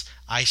performance.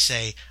 I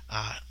say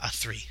a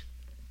 3.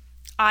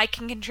 I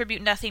can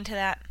contribute nothing to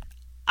that.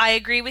 I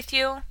agree with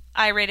you.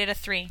 I rated a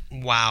 3.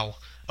 Wow.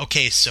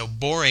 Okay, so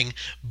boring,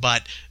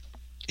 but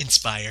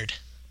inspired.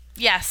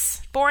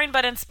 Yes, boring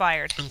but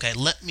inspired. Okay,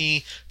 let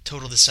me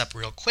total this up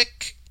real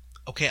quick.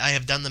 Okay, I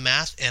have done the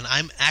math, and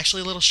I'm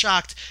actually a little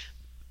shocked.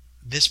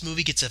 This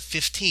movie gets a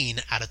 15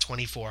 out of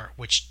 24,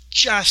 which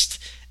just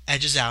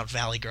edges out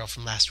Valley Girl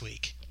from last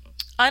week.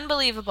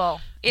 Unbelievable.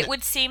 It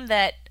would seem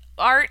that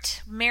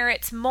art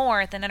merits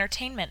more than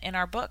entertainment in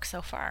our book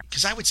so far.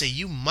 Because I would say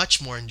you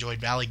much more enjoyed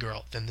Valley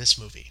Girl than this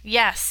movie.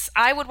 Yes,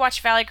 I would watch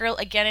Valley Girl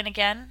again and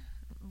again.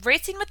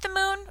 Racing with the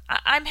Moon,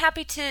 I'm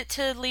happy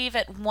to leave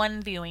at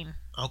 1 viewing.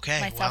 Okay,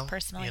 myself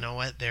personally. You know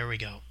what? There we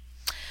go.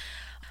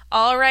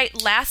 All right,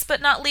 last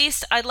but not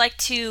least, I'd like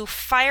to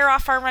fire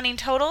off our running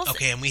totals.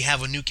 Okay, and we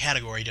have a new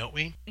category, don't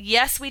we?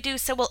 Yes, we do.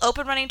 So we'll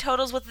open running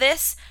totals with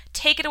this.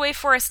 Take it away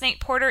for us, Nate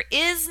Porter.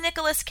 Is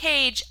Nicolas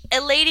Cage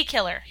a lady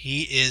killer?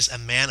 He is a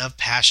man of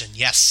passion,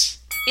 yes.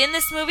 In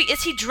this movie,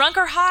 is he drunk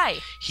or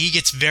high? He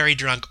gets very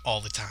drunk all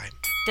the time.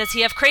 Does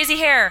he have crazy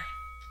hair?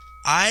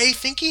 I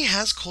think he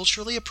has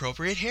culturally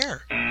appropriate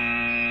hair.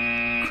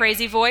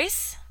 Crazy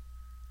voice?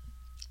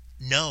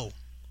 No.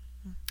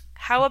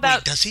 How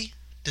about... Wait, does he?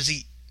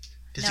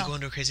 Does he go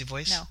into a crazy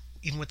voice? No.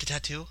 Even with the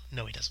tattoo?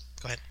 No, he doesn't.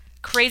 Go ahead.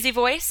 Crazy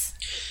voice?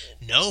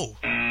 No.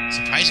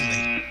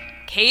 Surprisingly.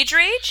 Cage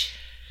rage?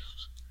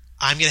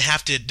 I'm going to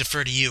have to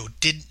defer to you.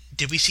 Did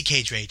we see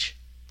Cage Rage?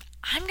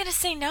 I'm going to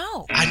say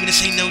no. I'm going to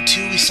say no,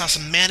 too. We saw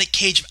some manic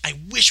Cage. I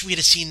wish we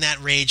had seen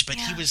that Rage, but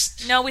he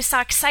was... No, we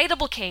saw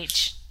excitable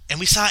Cage. And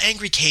we saw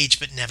angry Cage,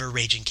 but never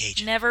raging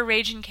Cage. Never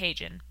raging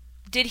Cajun.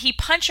 Did he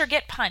punch or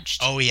get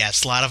punched? Oh,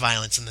 yes. A lot of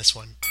violence in this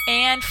one.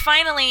 And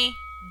finally,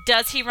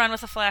 does he run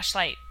with a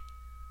flashlight?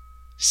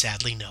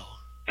 Sadly, no.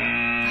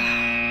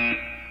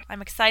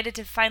 I'm excited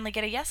to finally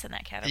get a yes in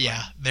that category.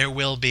 Yeah, there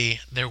will be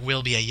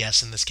a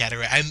yes in this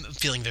category. I'm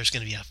feeling there's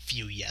going to be a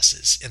few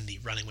yeses in the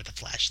running with a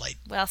flashlight.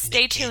 Well,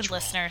 stay tuned,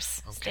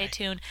 listeners. Okay. Stay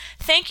tuned.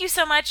 Thank you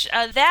so much.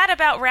 That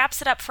about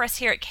wraps it up for us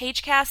here at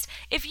CageCast.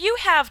 If you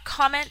have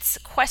comments,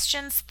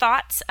 questions,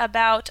 thoughts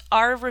about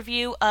our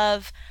review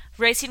of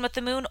Racing with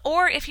the Moon,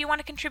 or if you want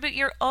to contribute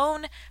your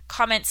own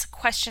comments,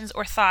 questions,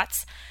 or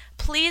thoughts,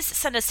 please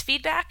send us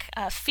feedback,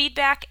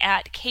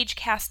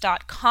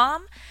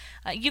 feedback@cagecast.com.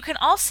 You can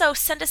also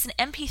send us an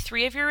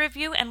MP3 of your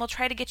review and we'll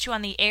try to get you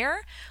on the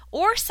air,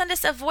 or send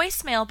us a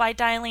voicemail by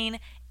dialing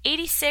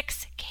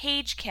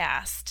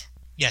 86CageCast.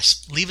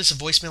 Yes, leave us a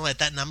voicemail at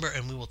that number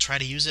and we will try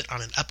to use it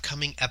on an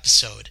upcoming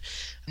episode.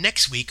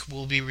 Next week,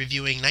 we'll be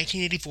reviewing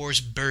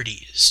 1984's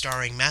Birdie,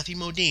 starring Matthew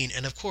Modine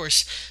and, of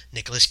course,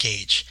 Nicolas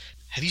Cage.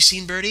 Have you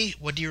seen Birdie?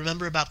 What do you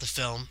remember about the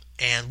film?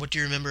 And what do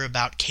you remember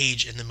about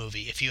Cage in the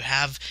movie? If you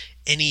have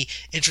any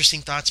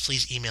interesting thoughts,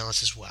 please email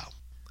us as well.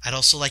 I'd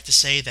also like to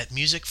say that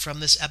music from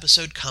this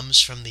episode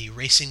comes from the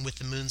Racing with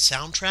the Moon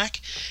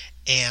soundtrack,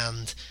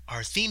 and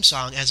our theme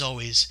song, as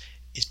always,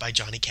 is by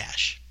Johnny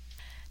Cash.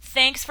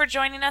 Thanks for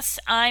joining us.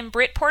 I'm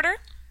Britt Porter.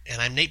 And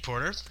I'm Nate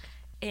Porter.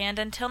 And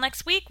until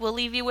next week, we'll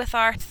leave you with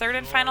our third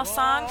and final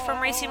song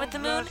from Racing with the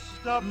Moon,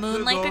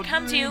 Moonlight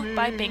Becomes You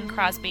by Bing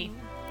Crosby.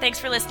 Thanks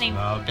for listening.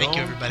 Thank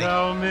you, everybody.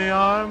 Tell me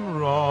I'm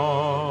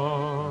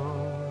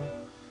wrong.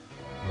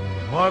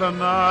 What a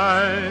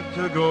night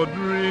to go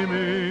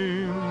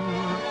dreaming.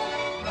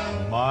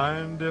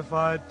 Mind if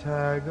I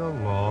tag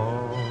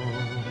along?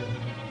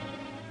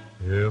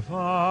 If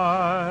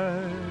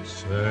I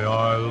say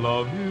I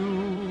love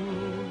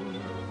you,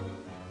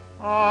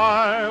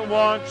 I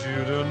want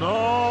you to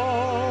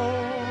know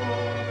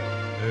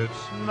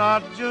it's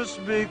not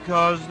just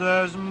because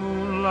there's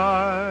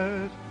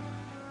moonlight,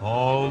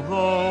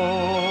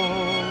 although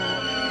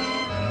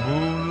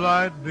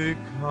moonlight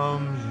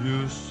becomes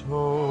you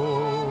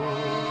so.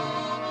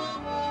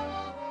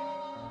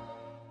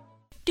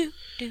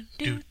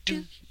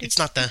 It's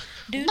not the...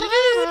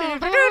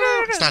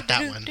 It's not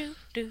that one.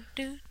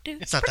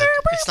 It's not the.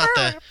 It's not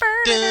the.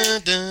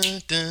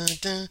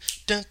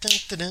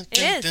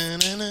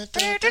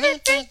 It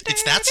is.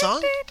 It's that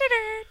song.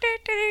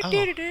 Oh.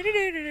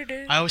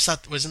 I always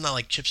thought, wasn't that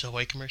like Chips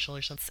Ahoy commercial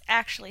or something? It's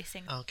actually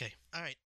sing. Oh, okay. All right.